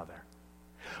one another.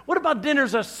 What about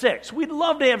dinners of 6? We'd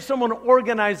love to have someone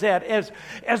organize that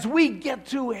as we get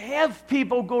to have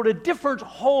people go to different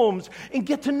homes and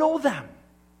get to know them.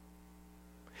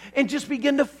 And just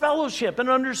begin to fellowship and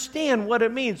understand what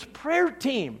it means. Prayer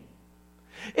team.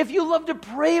 If you love to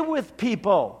pray with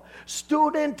people,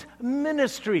 student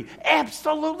ministry,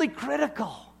 absolutely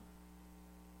critical.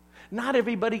 Not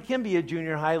everybody can be a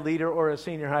junior high leader or a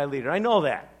senior high leader. I know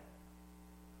that.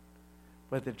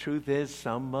 But the truth is,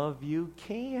 some of you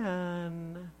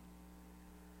can.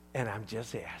 And I'm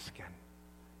just asking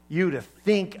you to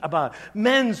think about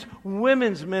men's,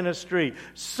 women's ministry,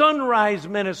 Sunrise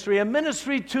Ministry, a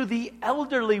ministry to the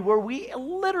elderly where we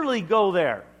literally go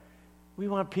there. We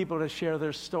want people to share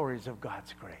their stories of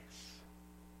God's grace.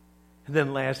 And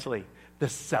then lastly, the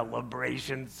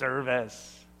celebration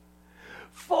service.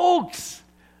 Folks,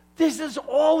 this is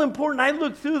all important. I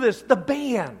looked through this. The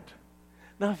band.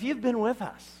 Now, if you've been with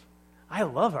us, I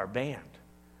love our band.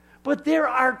 But there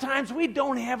are times we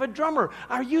don't have a drummer.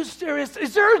 Are you serious?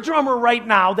 Is there a drummer right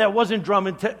now that wasn't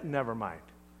drumming? Never mind.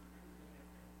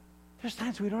 There's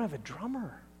times we don't have a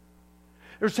drummer.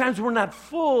 There's times we're not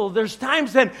full. There's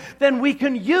times then we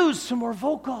can use some more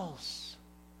vocals.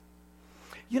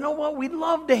 You know what? We'd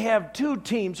love to have 2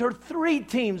 teams or 3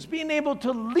 teams being able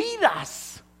to lead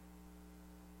us.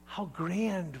 How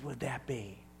grand would that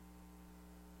be?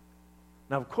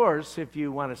 Now, of course, if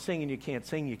you want to sing and you can't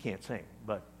sing, you can't sing.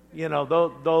 But,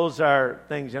 those are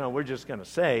things, we're just going to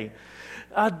say.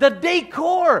 The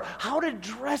decor, how to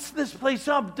dress this place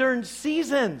up during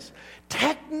seasons.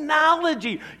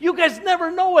 Technology. You guys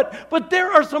never know it, but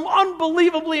there are some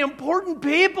unbelievably important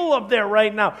people up there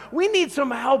right now. We need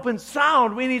some help in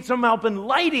sound. We need some help in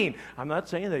lighting. I'm not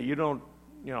saying that you don't,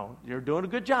 you're doing a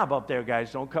good job up there,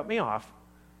 guys. Don't cut me off.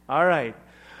 All right.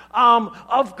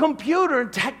 Of computer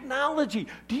and technology.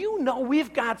 Do you know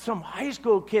we've got some high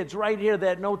school kids right here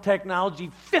that know technology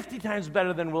 50 times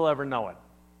better than we'll ever know it?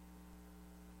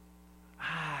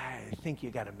 I think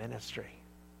you got a ministry.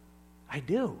 I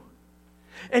do.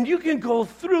 And you can go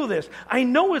through this. I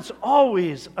know it's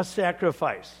always a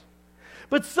sacrifice.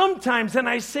 But sometimes, and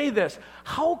I say this,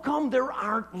 how come there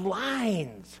aren't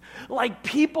lines? Like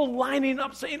people lining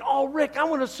up saying, oh, Rick, I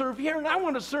want to serve here and I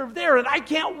want to serve there and I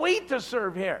can't wait to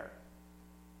serve here.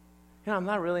 I'm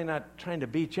not trying to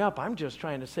beat you up. I'm just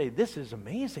trying to say this is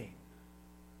amazing.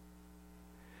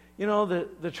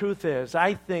 The truth is,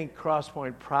 I think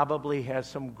Crosspoint probably has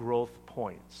some growth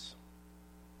points.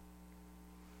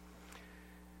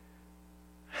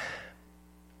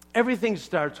 Everything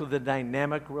starts with a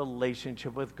dynamic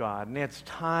relationship with God, and it's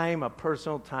time, a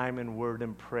personal time in word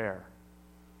and prayer.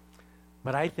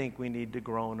 But I think we need to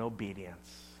grow in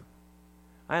obedience.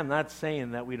 I am not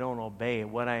saying that we don't obey.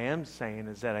 What I am saying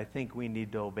is that I think we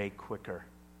need to obey quicker.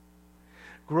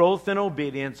 Growth in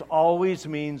obedience always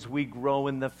means we grow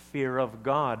in the fear of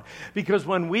God. Because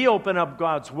when we open up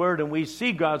God's Word and we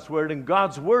see God's Word, and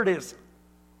God's Word is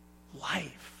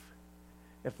life,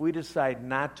 if we decide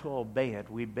not to obey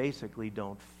it, we basically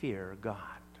don't fear God.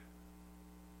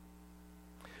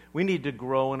 We need to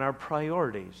grow in our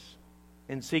priorities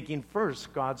in seeking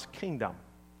first God's kingdom.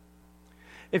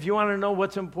 If you want to know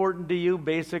what's important to you,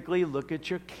 basically look at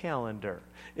your calendar.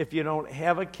 If you don't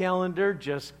have a calendar,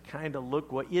 just kind of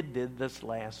look what you did this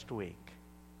last week.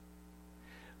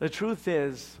 The truth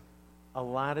is, a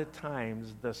lot of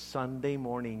times the Sunday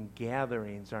morning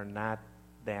gatherings are not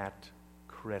that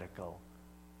critical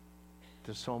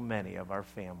to so many of our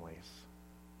families.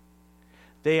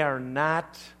 They are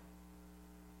not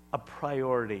a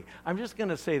priority. I'm just going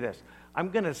to say this. I'm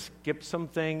going to skip some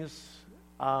things,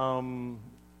 and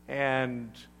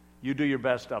you do your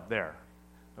best up there.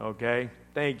 Okay?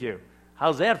 Thank you.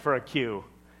 How's that for a cue?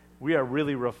 We are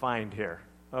really refined here.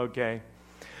 Okay?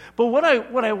 But what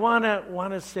I want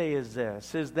to say is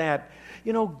this, is that,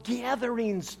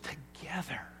 gatherings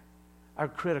together are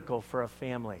critical for a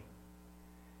family.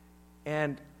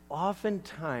 And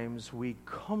oftentimes we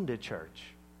come to church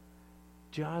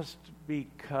just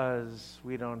because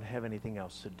we don't have anything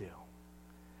else to do.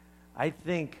 I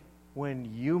think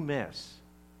when you miss,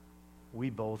 we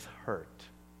both hurt.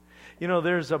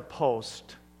 There's a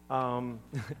post, and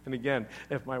again,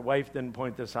 if my wife didn't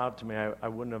point this out to me, I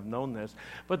wouldn't have known this,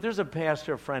 but there's a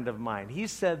pastor friend of mine. He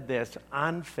said this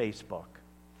on Facebook.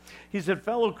 He said,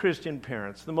 fellow Christian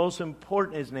parents, the most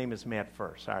important, his name is Matt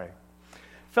Furr, sorry.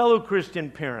 Fellow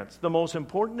Christian parents, the most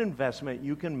important investment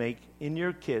you can make in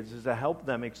your kids is to help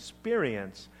them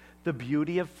experience the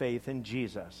beauty of faith in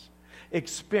Jesus,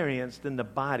 experienced in the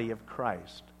body of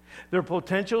Christ. Their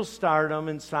potential stardom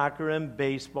in soccer and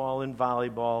baseball and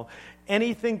volleyball,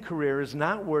 anything career is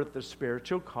not worth the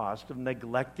spiritual cost of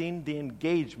neglecting the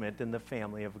engagement in the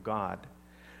family of God.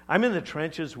 I'm in the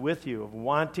trenches with you of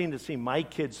wanting to see my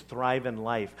kids thrive in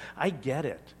life. I get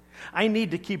it. I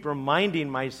need to keep reminding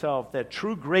myself that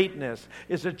true greatness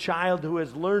is a child who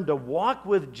has learned to walk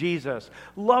with Jesus,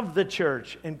 love the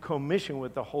church, and commission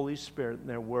with the Holy Spirit in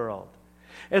their world.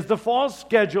 As the fall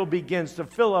schedule begins to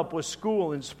fill up with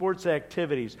school and sports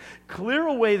activities, clear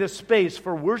away the space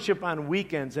for worship on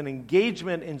weekends and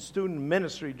engagement in student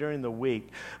ministry during the week.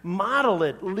 Model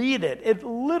it, lead it. It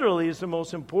literally is the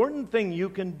most important thing you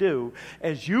can do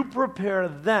as you prepare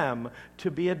them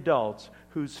to be adults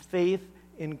whose faith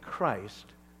in Christ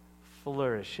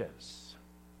flourishes.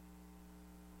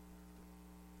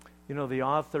 The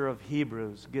author of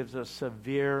Hebrews gives a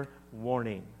severe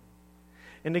warning.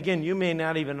 And again, you may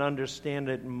not even understand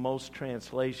it in most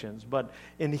translations, but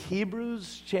in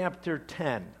Hebrews chapter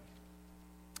 10,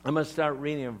 I'm going to start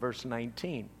reading in verse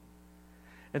 19.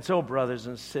 And so, brothers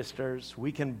and sisters,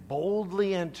 we can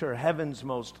boldly enter heaven's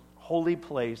most holy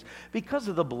place because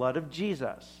of the blood of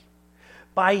Jesus.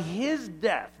 By his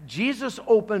death, Jesus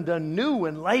opened a new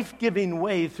and life-giving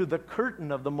way through the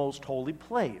curtain of the most holy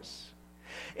place.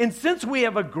 And since we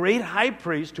have a great high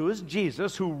priest who is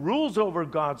Jesus, who rules over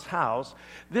God's house,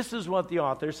 this is what the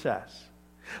author says.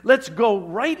 Let's go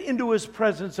right into his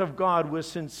presence of God with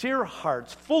sincere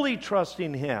hearts, fully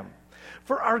trusting him.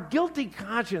 For our guilty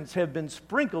conscience have been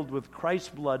sprinkled with Christ's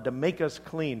blood to make us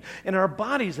clean, and our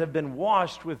bodies have been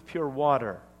washed with pure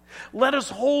water. Let us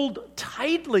hold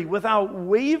tightly without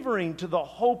wavering to the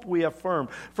hope we affirm,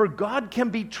 for God can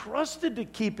be trusted to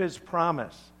keep his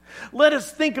promise. Let us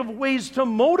think of ways to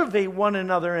motivate one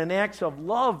another in acts of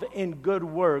love and good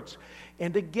works.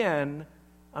 And again,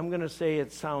 I'm going to say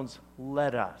it sounds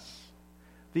let us.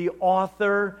 The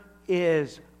author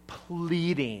is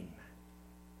pleading.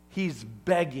 He's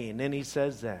begging, and he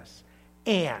says this.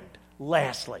 And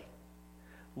lastly,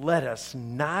 let us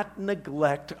not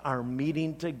neglect our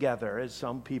meeting together as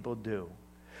some people do,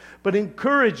 but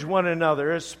encourage one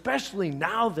another, especially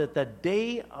now that the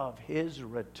day of his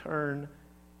return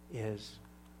is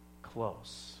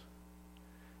close.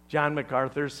 John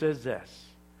MacArthur says this: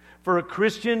 for a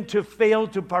Christian to fail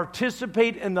to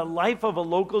participate in the life of a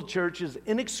local church is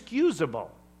inexcusable.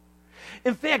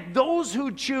 In fact, those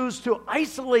who choose to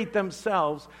isolate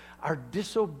themselves are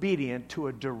disobedient to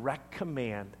a direct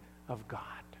command of God.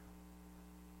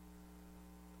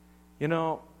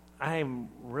 I'm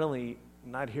really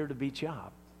not here to beat you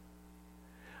up.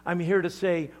 I'm here to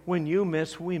say, when you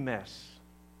miss, we miss.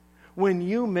 When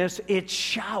you miss, it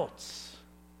shouts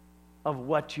of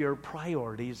what your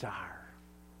priorities are.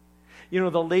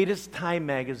 The latest Time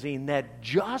magazine that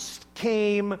just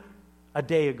came a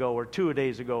day ago or 2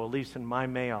 days ago, at least in my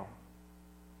mail,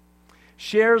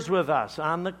 shares with us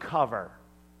on the cover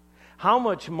how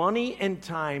much money and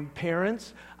time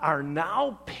parents are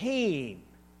now paying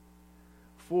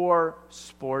for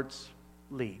sports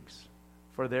leagues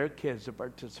for their kids to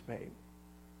participate.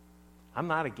 I'm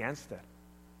not against it.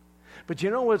 But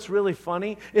what's really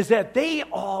funny is that they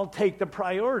all take the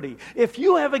priority. If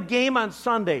you have a game on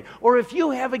Sunday, or if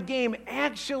you have a game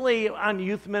actually on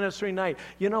youth ministry night,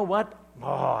 you know what?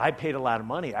 Oh, I paid a lot of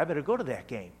money. I better go to that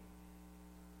game.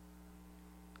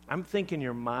 I'm thinking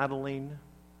you're modeling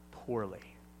poorly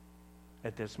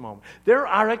at this moment. There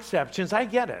are exceptions, I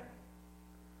get it.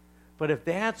 But if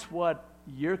that's what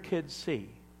your kids see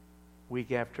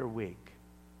week after week,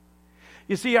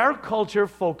 you see, our culture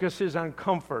focuses on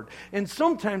comfort, and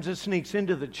sometimes it sneaks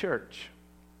into the church.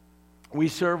 We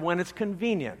serve when it's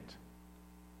convenient.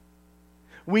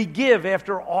 We give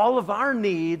after all of our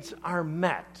needs are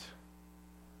met.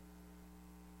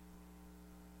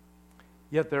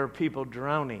 Yet there are people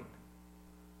drowning.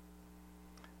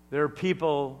 There are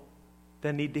people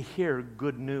that need to hear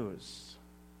good news.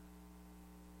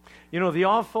 You know, the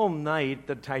awful night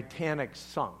the Titanic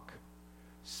sunk,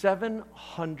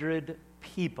 700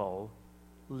 people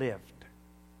lived,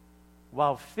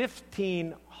 while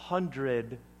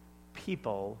 1,500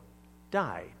 people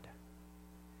died.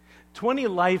 20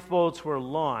 lifeboats were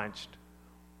launched,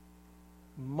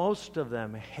 most of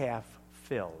them half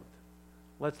filled.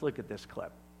 Let's look at this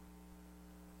clip.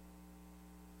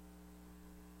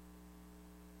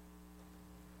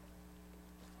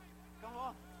 Come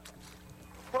on.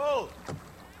 Pull!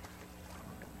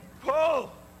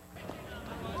 Pull!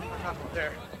 Up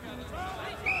there.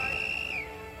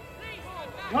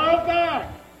 Come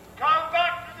back! Come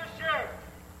back to the ship!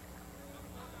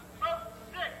 Boat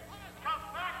 6, come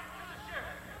back to the ship!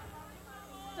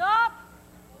 Stop!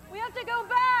 We have to go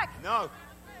back! No.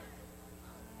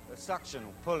 The suction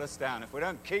will pull us down if we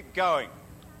don't keep going.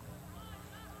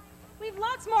 We've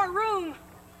lots more room.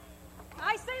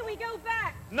 I say we go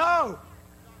back. No!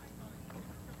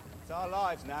 It's our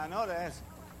lives now, not theirs.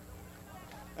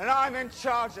 And I'm in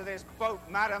charge of this boat,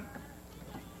 madam.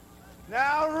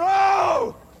 Now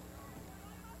row!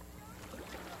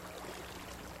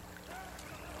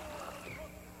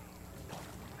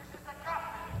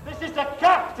 This is the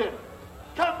captain!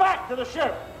 Come back to the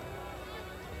ship!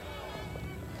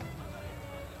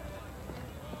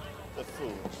 The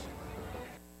fools.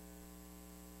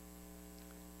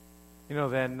 You know,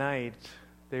 that night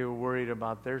they were worried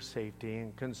about their safety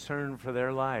and concerned for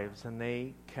their lives, and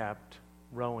they kept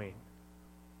rowing.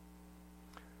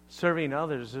 Serving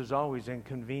others is always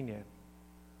inconvenient.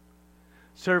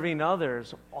 Serving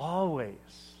others always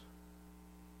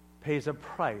pays a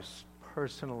price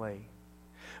personally.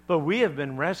 But we have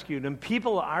been rescued, and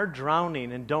people are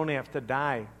drowning and don't have to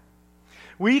die.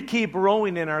 We keep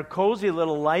rowing in our cozy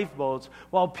little lifeboats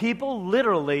while people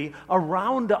literally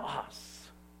around us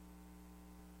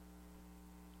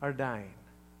are dying.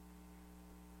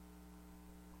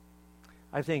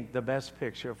 I think the best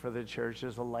picture for the church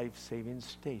is a life-saving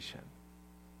station.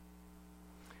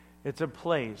 It's a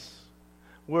place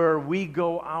where we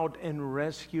go out and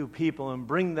rescue people and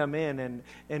bring them in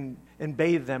and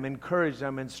bathe them, encourage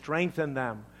them and strengthen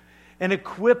them and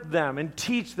equip them and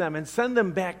teach them and send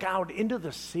them back out into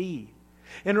the sea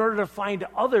in order to find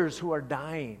others who are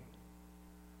dying.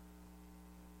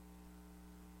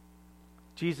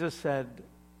 Jesus said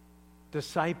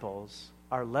disciples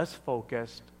are less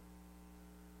focused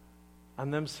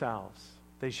on themselves.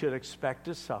 They should expect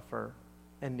to suffer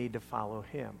and need to follow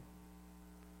him.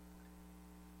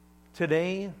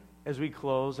 Today, as we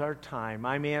close our time,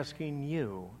 I'm asking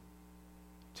you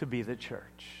to be the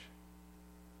church,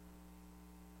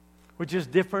 which is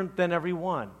different than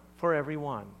everyone, for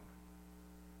everyone.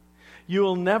 You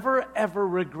will never, ever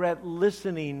regret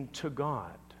listening to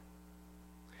God.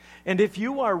 And if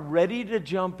you are ready to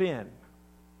jump in,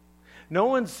 no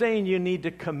one's saying you need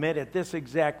to commit at this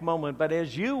exact moment, but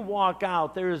as you walk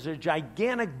out, there is a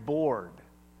gigantic board.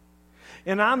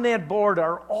 And on that board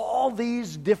are all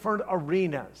these different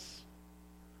arenas.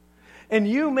 And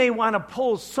you may want to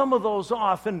pull some of those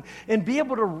off and be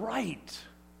able to write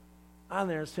on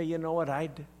there and say, you know what,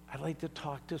 I'd like to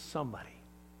talk to somebody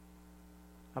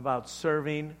about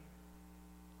serving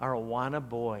our Awana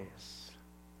boys.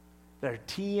 They're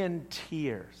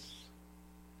TNTers.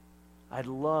 I'd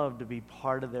love to be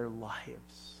part of their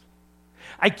lives.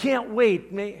 I can't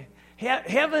wait.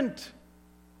 Haven't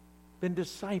been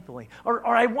discipling. Or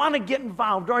I want to get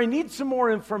involved. Or I need some more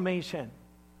information.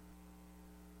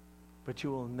 But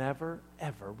you will never,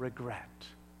 ever regret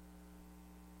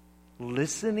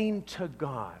listening to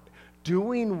God,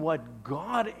 doing what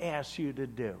God asks you to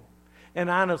do. And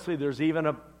honestly, there's even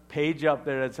a page up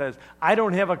there that says, I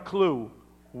don't have a clue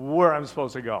where I'm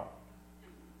supposed to go.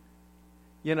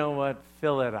 You know what?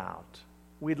 Fill it out.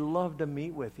 We'd love to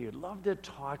meet with you, love to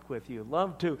talk with you,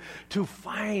 love to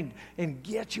find and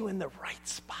get you in the right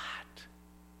spot.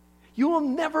 You will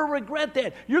never regret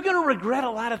that. You're going to regret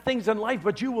a lot of things in life,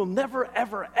 but you will never,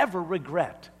 ever, ever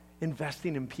regret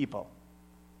investing in people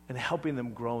and helping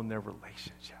them grow in their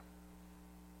relationship.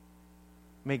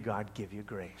 May God give you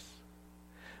grace.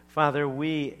 Father,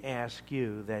 we ask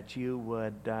you that you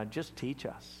would just teach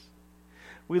us.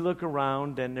 We look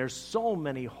around and there's so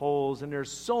many holes and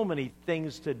there's so many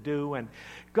things to do. And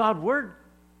God, we're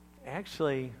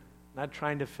actually not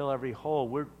trying to fill every hole.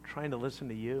 We're trying to listen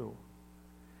to you.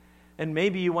 And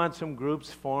maybe you want some groups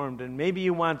formed, and maybe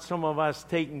you want some of us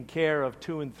taking care of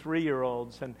 2- and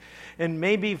 3-year-olds. And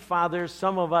maybe, Father,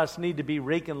 some of us need to be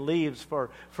raking leaves for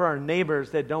our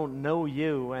neighbors that don't know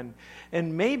you.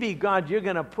 And maybe, God, you're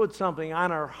going to put something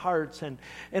on our hearts. And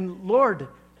Lord,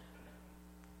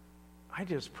 I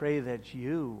just pray that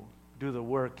you do the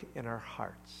work in our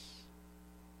hearts.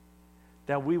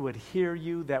 That we would hear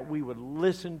you, that we would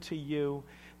listen to you,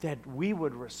 that we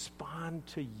would respond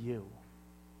to you.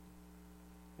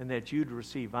 And that you'd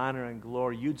receive honor and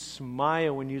glory. You'd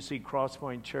smile when you see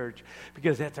Crosspoint Church,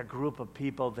 because that's a group of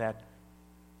people that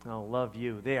love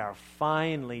you. They are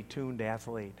finely tuned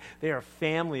athletes. They are a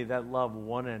family that love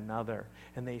one another,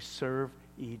 and they serve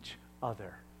each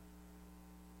other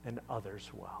and others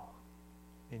well.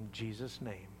 In Jesus'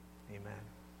 name, amen.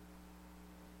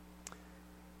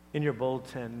 In your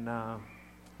bulletin,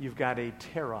 you've got a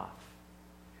tear-off.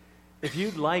 If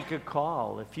you'd like a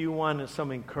call, if you want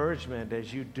some encouragement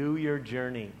as you do your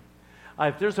journey,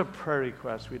 if there's a prayer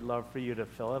request, we'd love for you to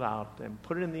fill it out and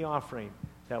put it in the offering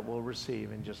that we'll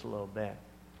receive in just a little bit.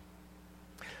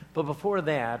 But before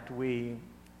that, we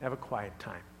have a quiet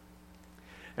time.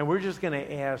 And we're just going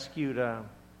to ask you to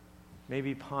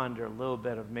maybe ponder a little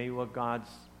bit of maybe what God's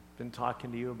been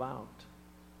talking to you about.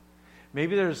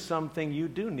 Maybe there's something you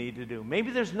do need to do.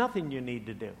 Maybe there's nothing you need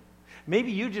to do.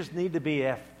 Maybe you just need to be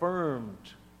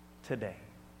affirmed today.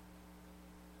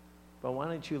 But why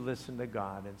don't you listen to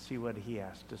God and see what he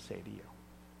has to say to you?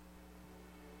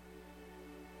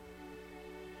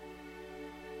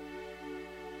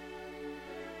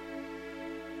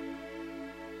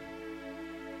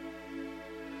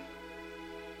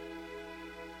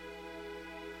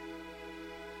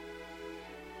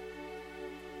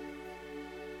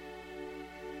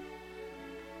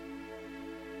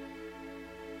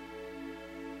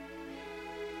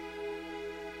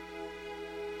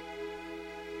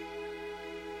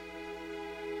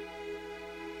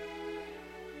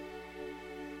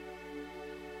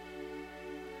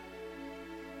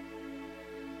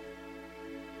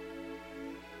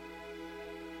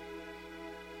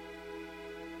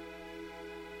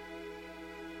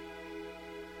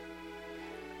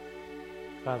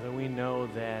 Father, we know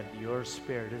that your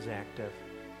Spirit is active.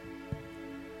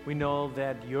 We know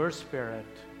that your Spirit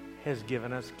has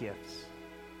given us gifts.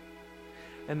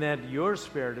 And that your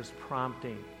Spirit is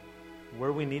prompting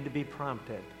where we need to be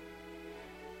prompted.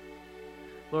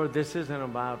 Lord, this isn't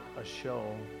about a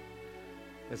show.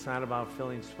 It's not about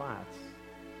filling spots.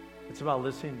 It's about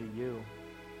listening to you.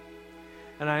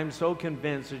 And I am so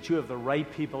convinced that you have the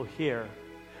right people here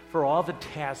for all the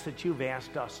tasks that you've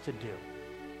asked us to do.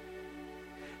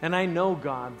 And I know,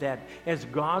 God, that as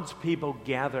God's people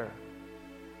gather,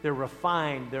 they're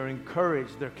refined, they're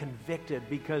encouraged, they're convicted,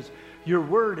 because your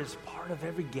word is part of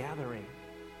every gathering.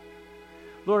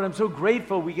 Lord, I'm so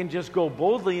grateful we can just go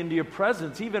boldly into your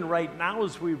presence, even right now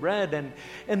as we read,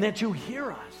 and that you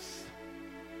hear us.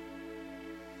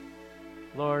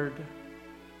 Lord,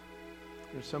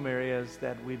 there's some areas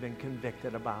that we've been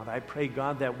convicted about. I pray,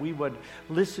 God, that we would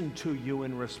listen to you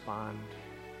and respond.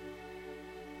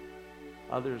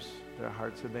 Others, their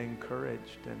hearts have been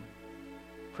encouraged, and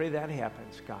pray that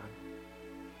happens, God.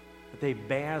 That they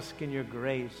bask in your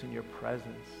grace and your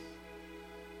presence.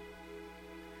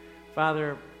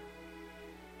 Father,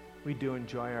 we do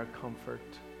enjoy our comfort.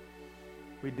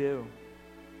 We do.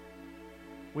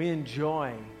 We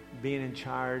enjoy being in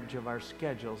charge of our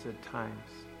schedules at times.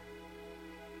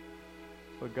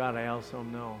 But God, I also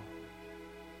know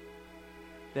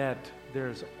that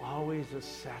there's always a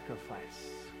sacrifice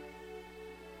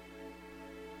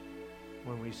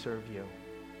when we serve you.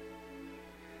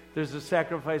 There's a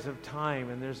sacrifice of time,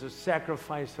 and there's a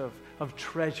sacrifice of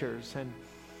treasures.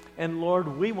 And Lord,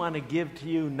 we want to give to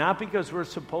you, not because we're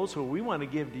supposed to, we want to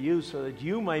give to you so that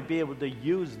you might be able to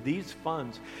use these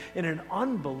funds in an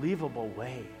unbelievable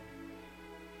way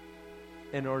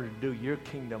in order to do your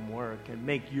kingdom work and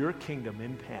make your kingdom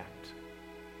impact.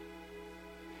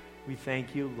 We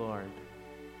thank you, Lord,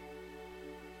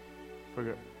 for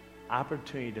your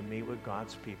opportunity to meet with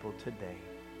God's people today.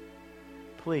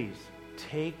 Please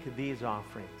take these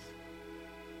offerings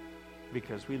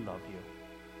because we love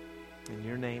you. In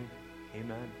your name,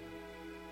 amen.